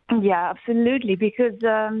 Yeah, absolutely. Because,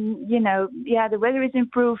 the weather is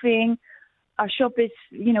improving. Our shop is,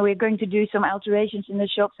 we're going to do some alterations in the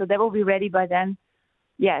shop, so that will be ready by then.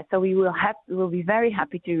 Yeah, so we'll be very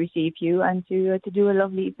happy to receive you and to do a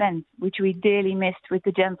lovely event, which we dearly missed with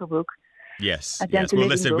the Gentle Book. Yes. Well,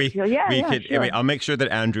 listen, I'll make sure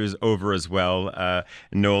that Andrew's over as well.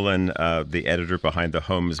 Nolan, the editor behind the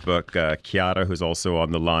Homes book, Chiara, who's also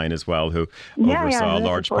on the line as well, who oversaw a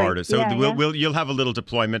large part of it. So you'll have a little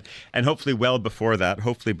deployment, and hopefully well before that,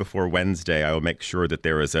 hopefully before Wednesday, I will make sure that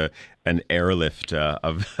there is an airlift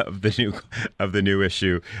of the new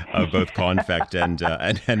issue of both Confect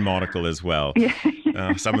and Monocle as well.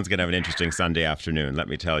 Someone's going to have an interesting Sunday afternoon, let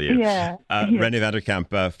me tell you. Renee van der Kamp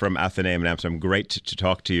from Atheneum in Amsterdam, great to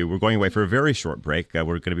talk to you. We're going away for a very short break. We're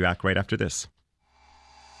going to be back right after this.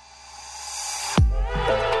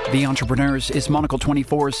 The Entrepreneurs is Monocle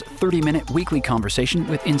 24's 30-minute weekly conversation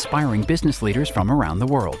with inspiring business leaders from around the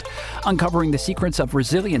world, uncovering the secrets of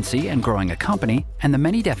resiliency and growing a company and the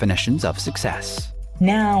many definitions of success.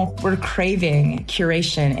 Now we're craving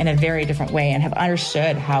curation in a very different way and have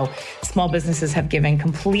understood how small businesses have given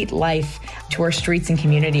complete life to our streets and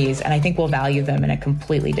communities. And I think we'll value them in a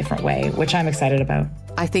completely different way, which I'm excited about.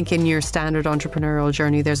 I think in your standard entrepreneurial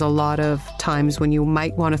journey, there's a lot of times when you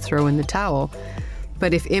might want to throw in the towel.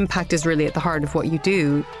 But if impact is really at the heart of what you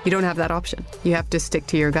do, you don't have that option. You have to stick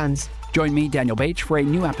to your guns. Join me, Daniel Bache, for a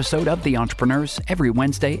new episode of The Entrepreneurs every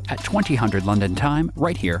Wednesday at 2000 London time,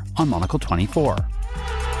 right here on Monocle 24.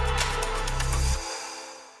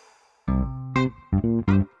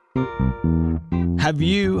 Have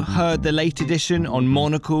you heard the late edition on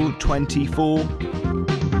Monocle 24?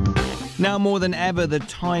 Now more than ever, the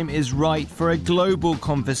time is right for a global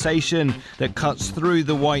conversation that cuts through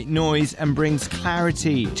the white noise and brings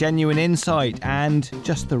clarity, genuine insight, and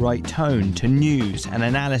just the right tone to news and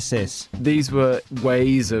analysis. These were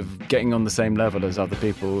ways of getting on the same level as other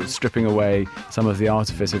people, stripping away some of the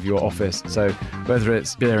artifice of your office. So whether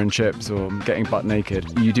it's beer and chips or getting butt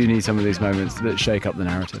naked, you do need some of these moments that shake up the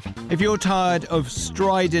narrative. If you're tired of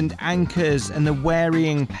strident anchors and the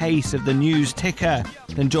wearying pace of the news ticker,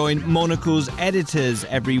 then join Monocle's editors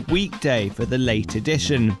every weekday for the late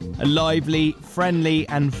edition. A lively, friendly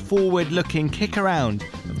and forward-looking kick-around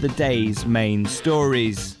of the day's main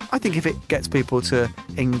stories. I think if it gets people to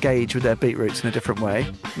engage with their beetroots in a different way,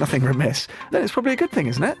 nothing remiss, then it's probably a good thing,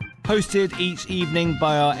 isn't it? Hosted each evening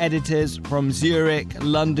by our editors from Zurich,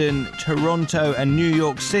 London, Toronto and New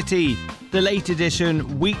York City. The late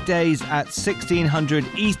edition weekdays at 1600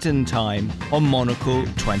 Eastern Time on Monocle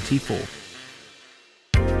 24.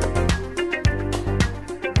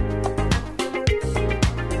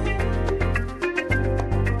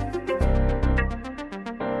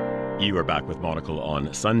 You are back with Monocle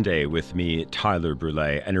on Sunday with me, Tyler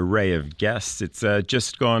Brûlé, an array of guests. It's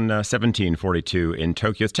just gone 17:42 in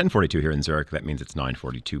Tokyo. It's 10:42 here in Zurich. That means it's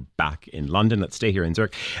 9:42 back in London. Let's stay here in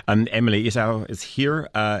Zurich. Emily Isau is here.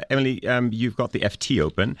 Emily, you've got the FT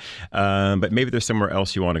open, but maybe there's somewhere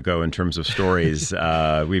else you want to go in terms of stories.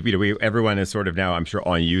 Everyone is sort of now, I'm sure,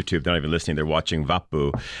 on YouTube. They're not even listening. They're watching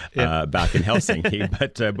Vappu back in Helsinki.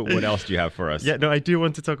 But what else do you have for us? Yeah, no, I do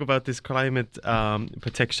want to talk about this climate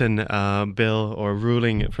protection bill or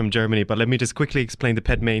ruling from Germany, but let me just quickly explain the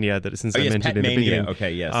pet mania that since I mentioned in the beginning.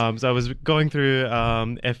 Okay, yes. So I was going through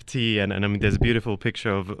FT and I mean, there's a beautiful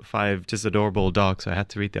picture of 5 just adorable dogs, so I had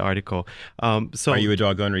to read the article. So are you a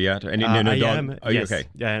dog owner yet? I am. Are you okay?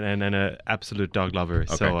 Yeah, and an absolute dog lover.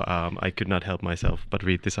 Okay. So I could not help myself but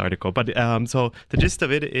read this article. But so the gist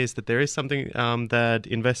of it is that there is something that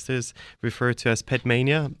investors refer to as pet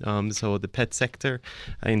mania. So the pet sector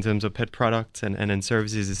in terms of pet products and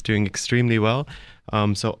services is doing extremely well.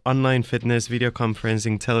 So online fitness, video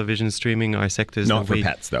conferencing, television streaming are sectors. Not for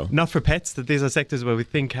pets, though. Not for pets. These are sectors where we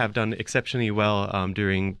think have done exceptionally well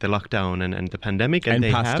during the lockdown and the pandemic. And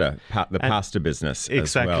pasta, pasta business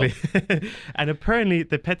exactly. as well. And apparently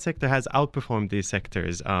the pet sector has outperformed these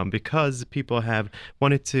sectors because people have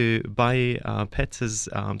wanted to buy pets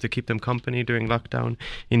to keep them company during lockdown.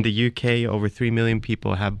 In the UK, over 3 million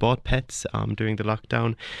people have bought pets during the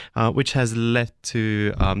lockdown, which has led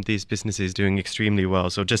to these businesses doing extremely well.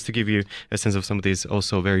 So just to give you a sense of some of these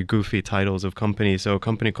also very goofy titles of companies. So a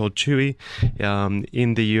company called Chewy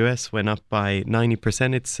in the US went up by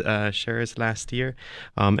 90% its shares last year.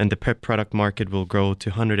 And the pet product market will grow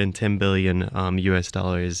to $110 billion US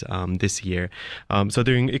dollars this year. So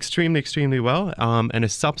doing extremely well. And a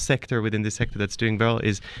subsector within this sector that's doing well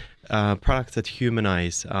is products that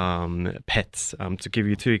humanize pets. To give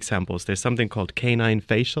you 2 examples, there's something called canine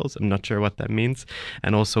facials. I'm not sure what that means.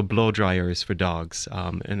 And also blow dryers for dogs.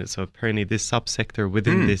 And so apparently this subsector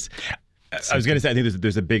within this... I was going to say, I think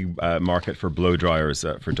there's a big market for blow dryers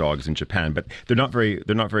for dogs in Japan, but they're not very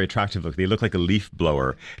attractive. They look like a leaf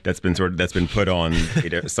blower that's been put on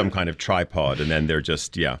some kind of tripod, and then they're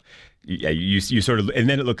just you sort of, and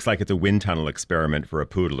then it looks like it's a wind tunnel experiment for a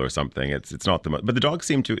poodle or something. It's not the most, but the dogs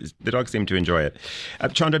seem to enjoy it.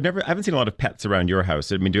 Chandra, I haven't seen a lot of pets around your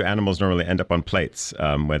house. I mean, do animals normally end up on plates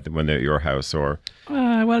when they're at your house, or?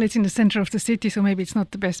 Well, it's in the center of the city, so maybe it's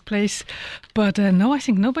not the best place. But no, I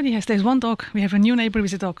think nobody has. There's one dog. We have a new neighbor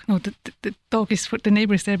with a dog. No, the dog is, the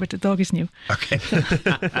neighbor is there, but the dog is new. Okay.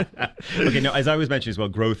 Okay, now, as I was mentioning as well,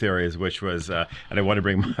 growth areas, which was, and I want to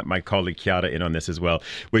bring my colleague Chiara in on this as well,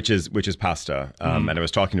 which is pasta. And I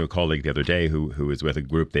was talking to a colleague the other day who is with a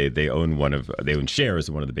group. They own shares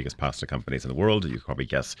in one of the biggest pasta companies in the world. You can probably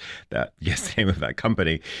guess the name of that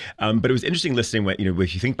company. But it was interesting listening when,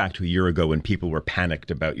 if you think back to a year ago when people were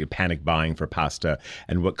panicked about panic buying for pasta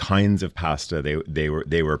and what kinds of pasta they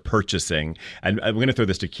were purchasing. And I'm going to throw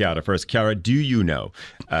this to Chiara first. Chiara, do you know?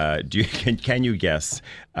 Can you guess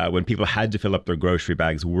when people had to fill up their grocery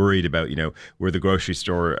bags, worried about were the grocery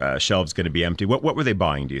store shelves going to be empty? What were they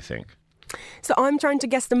buying, do you think? So I'm trying to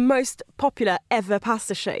guess the most popular ever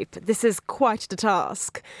pasta shape. This is quite the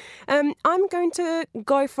task. I'm going to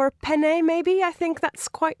go for penne, maybe. I think that's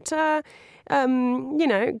quite, it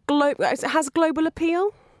has global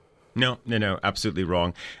appeal. No, absolutely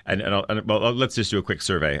wrong. And let's just do a quick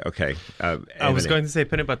survey. Okay. I was going to say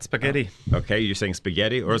penne, but spaghetti. Okay, you're saying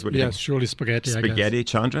spaghetti, or what do you think? Surely spaghetti. Spaghetti,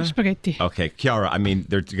 Chandra? Spaghetti. Okay, Chiara. I mean,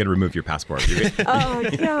 they're going to remove your passport. Oh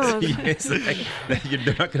God!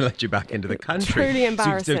 They're not going to let you back into the country. Truly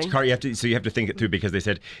embarrassing. So you have to think it through, because they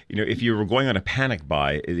said, if you were going on a panic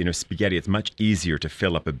buy, spaghetti, it's much easier to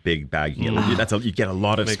fill up a big bag. You get a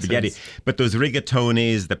lot of Makes spaghetti. sense. But those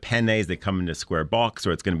rigatonis, the pennes, they come in a square box,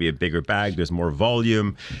 or it's going to be a bigger bag. There's more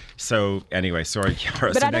volume. So anyway, sorry,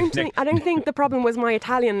 Chiara. But I don't think the problem was my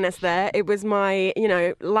Italianness there. It was my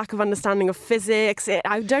lack of understanding of physics.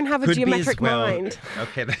 I don't have a geometric mind.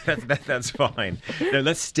 Okay, that's fine. Now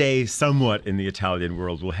let's stay somewhat in the Italian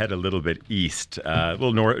world. We'll head a little bit east,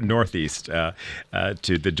 northeast to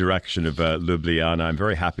the direction of Ljubljana. I'm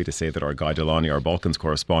very happy to say that our Guy Delani, our Balkans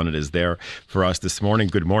correspondent, is there for us this morning.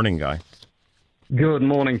 Good morning, Guy. Good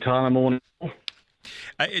morning, Tyler. Morning.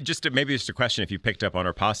 Maybe just a question, if you picked up on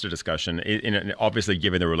our pasta discussion, obviously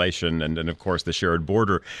given the relation and of course the shared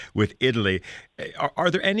border with Italy,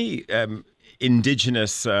 are there any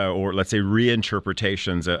indigenous or let's say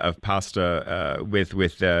reinterpretations of pasta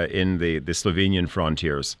in the Slovenian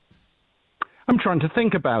frontiers? I'm trying to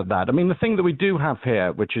think about that. I mean, the thing that we do have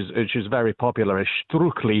here, which is very popular, is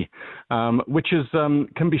strukli, which is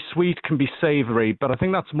can be sweet, can be savoury, but I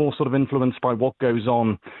think that's more sort of influenced by what goes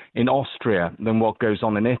on in Austria than what goes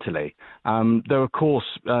on in Italy. Though, of course,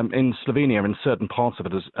 in Slovenia, in certain parts of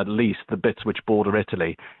it, at least the bits which border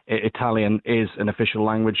Italy, Italian is an official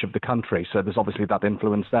language of the country, so there's obviously that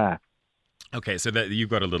influence there. Okay, so that you've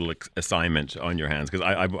got a little assignment on your hands, because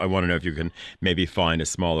I want to know if you can maybe find a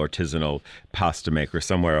small artisanal pasta maker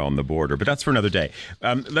somewhere on the border. But that's for another day.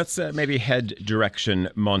 Let's maybe head direction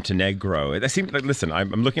Montenegro. That seems like, listen, I'm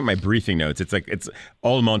looking at my briefing notes. It's like it's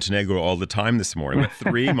all Montenegro all the time this morning. With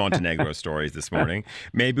 3 Montenegro stories this morning.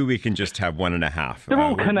 Maybe we can just have 1.5. They're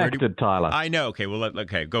all connected, Tyler. I know. Okay, well,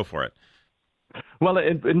 okay, go for it. Well,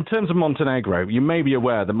 in terms of Montenegro, you may be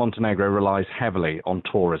aware that Montenegro relies heavily on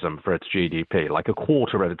tourism for its GDP. Like a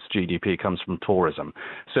quarter of its GDP comes from tourism.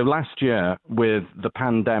 So last year, with the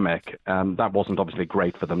pandemic, that wasn't obviously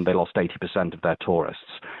great for them. They lost 80% of their tourists.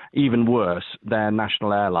 Even worse, their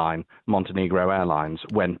national airline, Montenegro Airlines,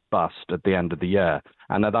 went bust at the end of the year.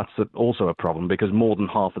 And that's also a problem because more than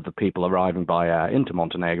half of the people arriving by air into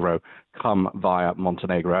Montenegro come via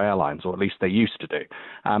Montenegro Airlines, or at least they used to do.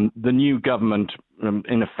 The new government,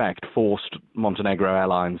 in effect, forced Montenegro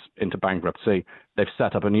Airlines into bankruptcy. They've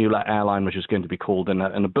set up a new airline, which is going to be called, in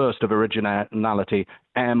a burst of originality,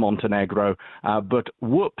 Air Montenegro. But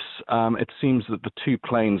whoops, it seems that the two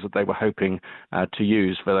planes that they were hoping to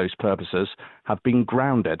use for those purposes have been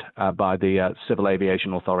grounded by the Civil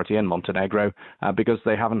Aviation Authority in Montenegro because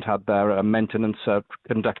they haven't had their maintenance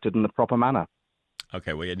conducted in the proper manner.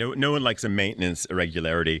 Okay, well, yeah, no one likes a maintenance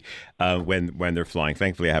irregularity when they're flying.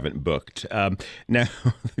 Thankfully, I haven't booked. Now,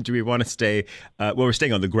 do we want to stay? Well, we're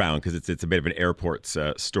staying on the ground because it's a bit of an airports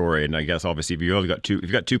story, and I guess obviously if you've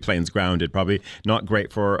got two planes grounded, probably not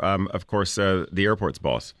great for, of course, the airport's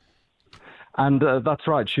boss. And that's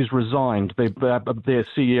right. She's resigned. The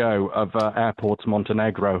CEO of Airports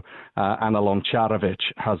Montenegro, Ana Lončarević,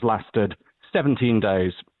 has lasted 17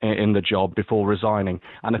 days in the job before resigning.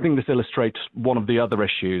 And I think this illustrates one of the other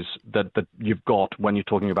issues that you've got when you're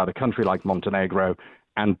talking about a country like Montenegro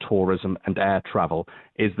and tourism and air travel,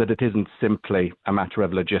 is that it isn't simply a matter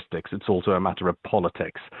of logistics, it's also a matter of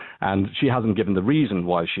politics. And she hasn't given the reason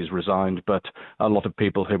why she's resigned, but a lot of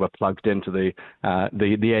people who are plugged into the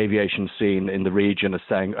aviation scene in the region are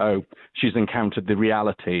saying, oh, she's encountered the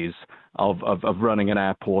realities of running an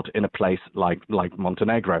airport in a place like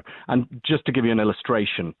Montenegro. And just to give you an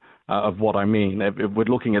illustration of what I mean, if we're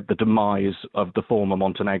looking at the demise of the former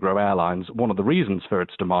Montenegro Airlines, one of the reasons for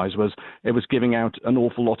its demise was it was giving out an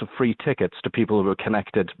awful lot of free tickets to people who were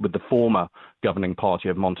connected with the former governing party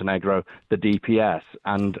of Montenegro, the DPS.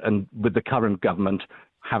 And with the current government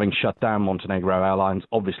having shut down Montenegro Airlines,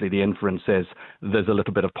 obviously the inference is there's a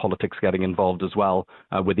little bit of politics getting involved as well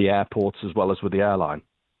with the airports as well as with the airline.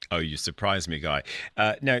 Oh, you surprised me, Guy.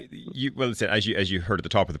 Now, as you heard at the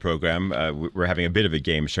top of the program, we're having a bit of a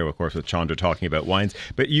game show, of course, with Chandra talking about wines.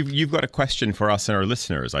 But you've got a question for us and our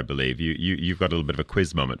listeners, I believe. You've got a little bit of a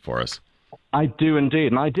quiz moment for us. I do indeed,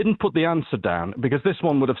 and I didn't put the answer down because this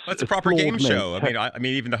one would have. It's a proper game show. I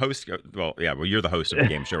mean, even the host. Well, you're the host of the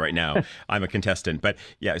game show right now. I'm a contestant, but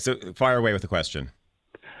yeah. So fire away with the question.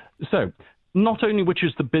 So, not only which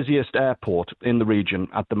is the busiest airport in the region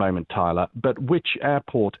at the moment, Tyler, but which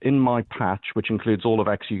airport in my patch, which includes all of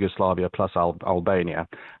ex-Yugoslavia plus Albania,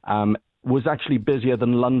 was actually busier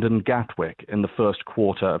than London Gatwick in the first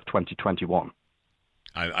quarter of 2021.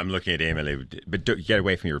 I'm looking at Emily, but get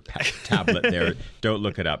away from your tablet there. Don't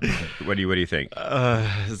look it up. What do you think?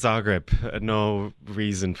 Zagreb. No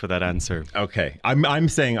reason for that answer. Okay, I'm going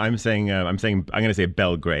to say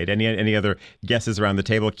Belgrade. Any other guesses around the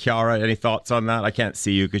table? Chiara, any thoughts on that? I can't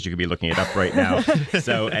see you because you could be looking it up right now.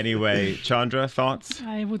 So anyway, Chandra, thoughts?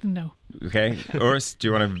 I wouldn't know. Okay, Urs, do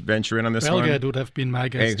you want to venture in on this one? Belgrade would have been my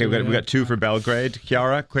guess. Okay, we got two for Belgrade.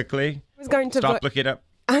 Chiara, quickly. I was going to stop looking it up.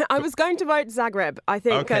 I was going to vote Zagreb. I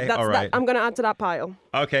think okay, all right. I'm going to add to that pile.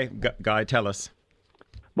 Okay, Guy, tell us.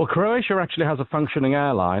 Well, Croatia actually has a functioning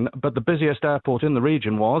airline, but the busiest airport in the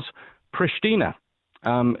region was Pristina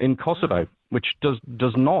in Kosovo, which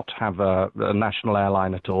does not have a national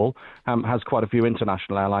airline at all, has quite a few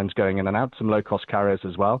international airlines going in and out, some low-cost carriers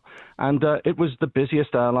as well. And it was the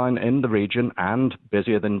busiest airline in the region and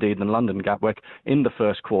busier than London Gatwick in the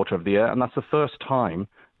first quarter of the year. And that's the first time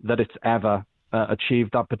that it's ever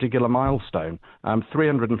achieved that particular milestone.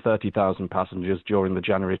 330,000 passengers during the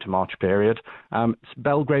January to March period.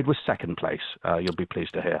 Belgrade was second place, you'll be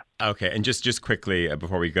pleased to hear. Okay, and just quickly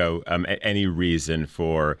before we go, any reason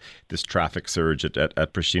for this traffic surge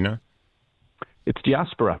at Pristina? It's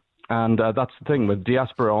diaspora. And that's the thing, with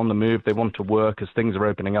diaspora on the move, they want to work as things are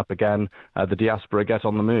opening up again. The diaspora get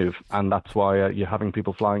on the move, and that's why you're having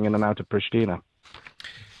people flying in and out of Pristina.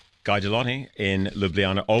 Guy Deloney in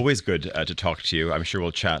Ljubljana, always good to talk to you. I'm sure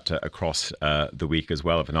we'll chat across the week as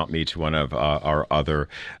well, if not me, to one of our other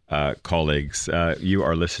colleagues. You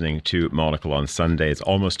are listening to Monocle on Sunday. It's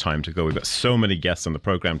almost time to go. We've got so many guests on the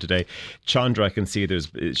programme today. Chandra, I can see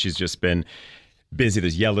she's just been busy.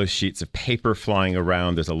 There's yellow sheets of paper flying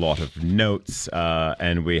around. There's a lot of notes,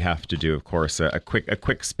 and we have to do, of course, a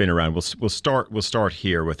quick spin around. We'll start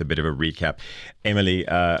here with a bit of a recap. Emily,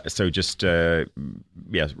 so just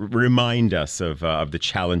remind us of the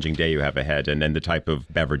challenging day you have ahead, and then the type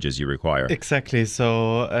of beverages you require. Exactly.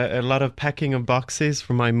 So a lot of packing of boxes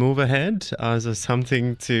for my move ahead, so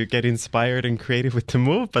something to get inspired and creative with the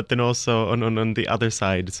move, but then also on the other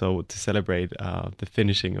side, so to celebrate the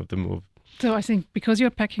finishing of the move. So I think because you're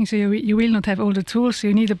packing, so you will not have all the tools, so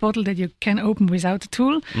you need a bottle that you can open without a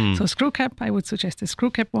tool. So screw cap, I would suggest a screw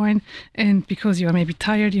cap wine. And because you are maybe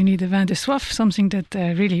tired, you need a vin de soif, something that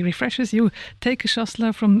really refreshes you. Take a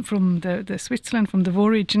Schassler from the Switzerland, from the Vaud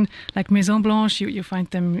region, like Maison Blanche. You find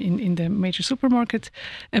them in the major supermarket.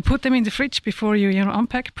 Put them in the fridge before you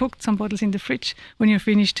unpack. Put some bottles in the fridge. When you're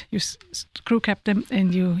finished, you screw cap them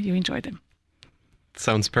and you enjoy them.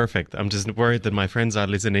 Sounds perfect. I'm just worried that my friends are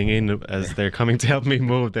listening in as they're coming to help me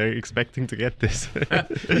move. They're expecting to get this.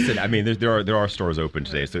 Listen, I mean, there are stores open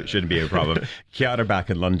today, so it shouldn't be a problem. Chiara, back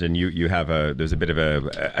in London, you have there's a bit of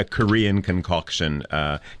a Korean concoction.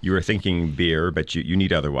 You were thinking beer, but you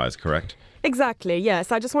need otherwise, correct? Exactly,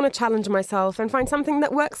 yes. I just want to challenge myself and find something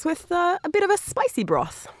that works with a bit of a spicy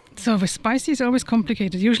broth. So the spicy is always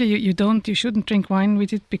complicated. Usually you shouldn't drink wine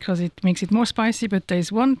with it because it makes it more spicy. But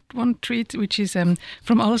there's one treat which is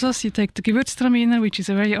from Alsace. You take the Gewürztraminer, which is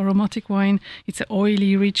a very aromatic wine. It's an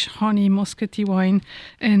oily, rich, honey, muscatty wine.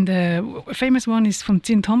 And a famous one is from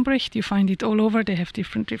Zint Hombrecht. You find it all over. They have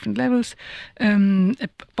different levels.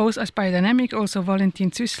 Both are biodynamic. Also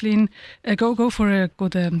Valentin Züsslin. Go for a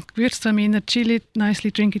good Gewürztraminer. Chill it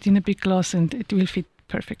nicely. Drink it in a big glass, and it will fit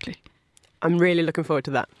perfectly. I'm really looking forward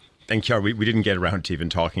to that. And Chiara, we didn't get around to even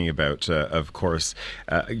talking about, of course,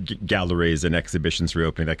 galleries and exhibitions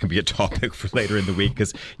reopening. That can be a topic for later in the week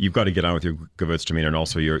because you've got to get on with your Gewürztraminer and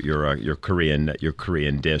also your Korean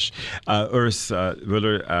dish. Urs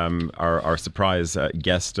Müller, our surprise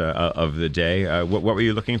guest of the day. What were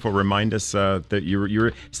you looking for? Remind us that you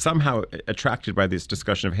were somehow attracted by this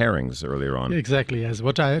discussion of herrings earlier on. Exactly, yes.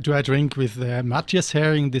 What do I drink with Matthias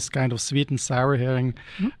herring, this kind of sweet and sour herring,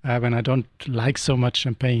 when I don't like so much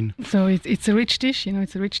champagne? So it's a rich dish,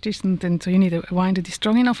 it's a rich dish, and so you need a wine that is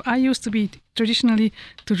strong enough. I used to be traditionally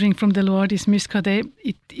to drink from the Loire this Muscadet.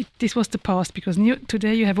 This was the past because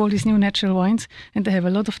today you have all these new natural wines and they have a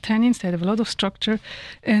lot of tannins, they have a lot of structure,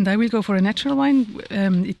 and I will go for a natural wine.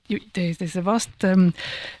 There's a vast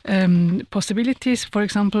possibilities. For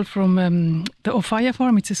example, from the Ofaya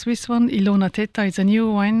farm, it's a Swiss one. Ilona Teta is a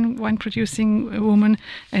new wine producing woman,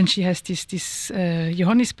 and she has this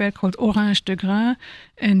Johannisberg called Orange de Grain,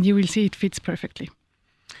 and you will see it fits perfectly.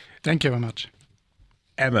 Thank you very much.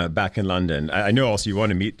 Emma, back in London, I know also you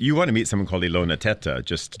want to meet someone called Ilona Teta.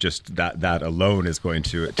 Just that alone is going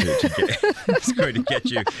to get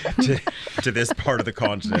you to this part of the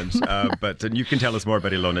continent. But you can tell us more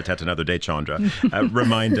about Ilona Teta another day, Chandra.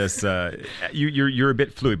 Remind us, you're a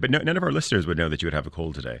bit fluid, but none of our listeners would know that you would have a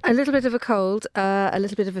cold today. A little bit of a cold, a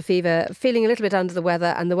little bit of a fever, feeling a little bit under the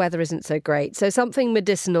weather, and the weather isn't so great. So something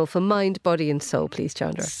medicinal for mind, body, and soul, please,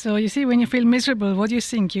 Chandra. So you see, when you feel miserable, what do you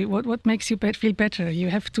think? What makes you feel better?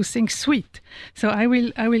 You have to think sweet. So I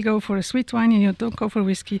will go for a sweet wine, and you don't go for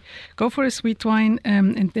whiskey. Go for a sweet wine,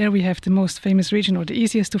 and there we have the most famous region, or the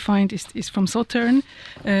easiest to find is from Sauternes,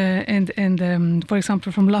 and for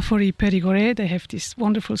example from Laforie Périgord, they have this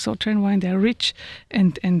wonderful Sauternes wine. They are rich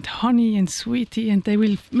and honey and sweety, and they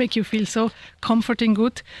will make you feel so comforting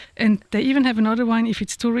good. And they even have another wine. If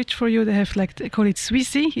it's too rich for you, they have they call it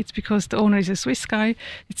Swissy. It's because the owner is a Swiss guy.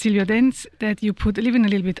 It's Silvio Denz, that you put even a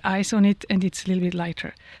little bit ice on it, and it's a little bit lighter.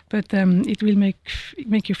 But it will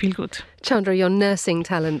make you feel good. Chandra, your nursing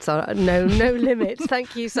talents are no limits.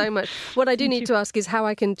 Thank you so much. What I do need to ask is how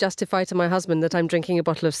I can justify to my husband that I'm drinking a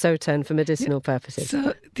bottle of Sauternes for medicinal purposes.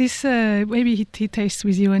 So this maybe he tastes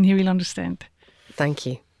with you and he will understand. Thank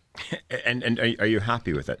you. And are you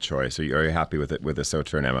happy with that choice? Are you happy with it with the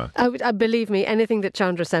Sauternes, Emma? Believe me, anything that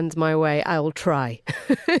Chandra sends my way, I will try.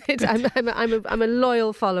 I'm a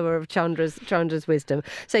loyal follower of Chandra's wisdom.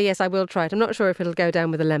 So yes, I will try it. I'm not sure if it'll go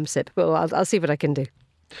down with a Lemsip, but I'll see what I can do.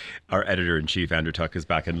 Our editor-in-chief, Andrew Tuck, is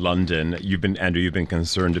back in London. You've been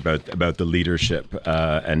concerned about the leadership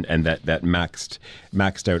and that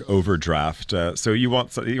maxed out overdraft. So you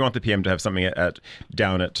want the PM to have something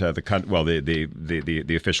down at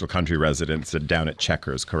the official country residence down at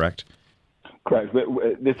Chequers, correct? Correct.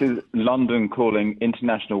 This is London calling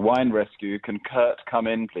International Wine Rescue. Can Kurt come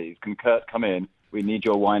in, please? Can Kurt come in? We need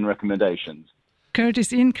your wine recommendations. Kurt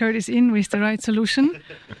is in with the right solution.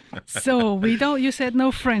 So you said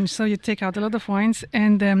no French, so you take out a lot of wines,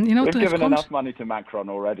 and We've given enough money to Macron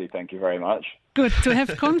already. Thank you very much. Good. To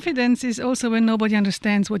have confidence is also when nobody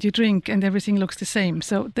understands what you drink and everything looks the same.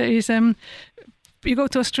 So there is you go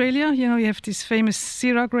to Australia, you have this famous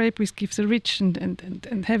Syrah grape, which gives a rich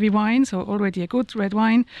and heavy wine, so already a good red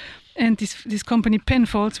wine. And this company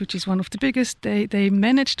Penfolds, which is one of the biggest, they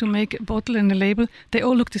managed to make a bottle and a label. They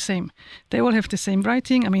all look the same. They all have the same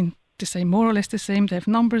writing. I mean, the same, more or less the same. They have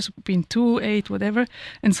numbers between 2, 8, whatever.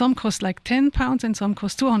 And some cost like £10 and some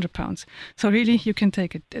cost £200. So really, you can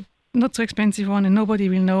take a not so expensive one and nobody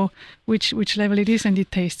will know which level it is, and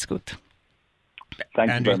it tastes good.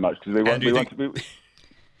 Thank you very much. Because we want to be...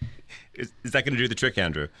 Is that going to do the trick,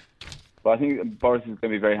 Andrew? Well, I think Boris is going to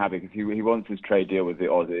be very happy because he wants his trade deal with the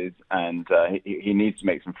Aussies, and he needs to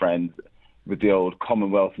make some friends with the old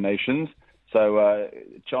Commonwealth nations. So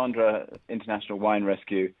Chandra International Wine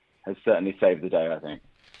Rescue has certainly saved the day, I think.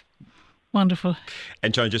 Wonderful.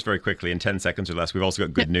 And John, just very quickly, in 10 seconds or less, we've also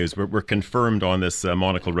got good news. We're confirmed on this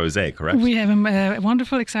Monocle Rosé, correct? We have a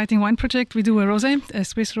wonderful, exciting wine project. We do a rosé, a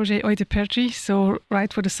Swiss Rosé Oeil de Perche. So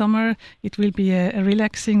right for the summer, it will be a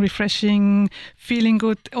relaxing, refreshing, feeling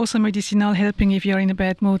good, also medicinal, helping if you're in a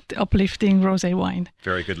bad mood, uplifting rosé wine.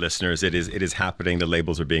 Very good, listeners. It is happening. The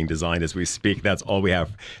labels are being designed as we speak. That's all we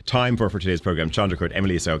have time for today's program. Chandra Kurt,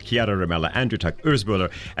 Emily So, Chiara Ramella, Andrew Tuck, Urs Buller,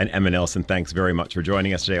 and Emma Nelson. Thanks very much for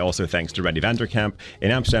joining us today. Also, thanks to Randy van der Kamp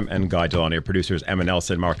in Amsterdam and Guy Delaney, our producers Emma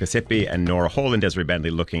Nelson, Marcus Hippie, and Nora Hall and Desiree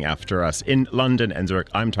Bentley looking after us in London and Zurich.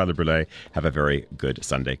 I'm Tyler Brûlé. Have a very good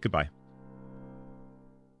Sunday. Goodbye.